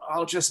crap.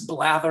 I'll just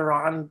blather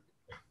on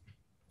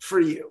for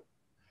you.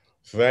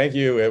 Thank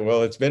you.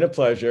 Well, it's been a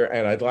pleasure.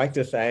 And I'd like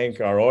to thank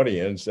our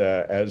audience.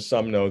 As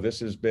some know, this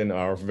has been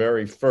our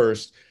very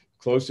first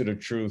Closer to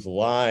Truth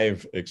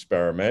live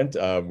experiment.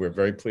 We're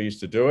very pleased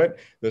to do it.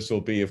 This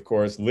will be, of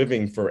course,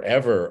 living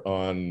forever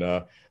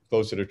on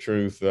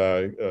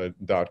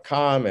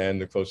closertotruth.com and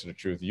the Closer to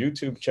Truth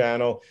YouTube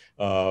channel.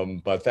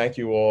 But thank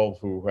you all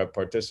who have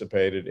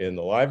participated in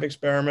the live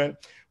experiment.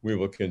 We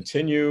will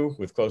continue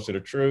with Closer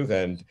to Truth,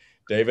 and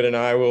David and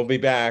I will be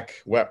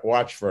back.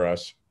 Watch for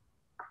us.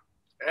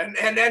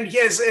 And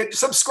yes,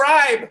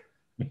 subscribe.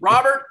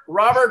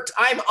 Robert,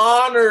 I'm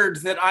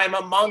honored that I'm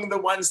among the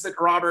ones that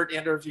Robert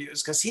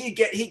interviews, because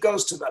he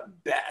goes to the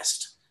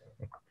best.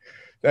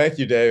 Thank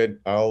you, David.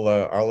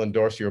 I'll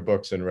endorse your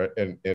books and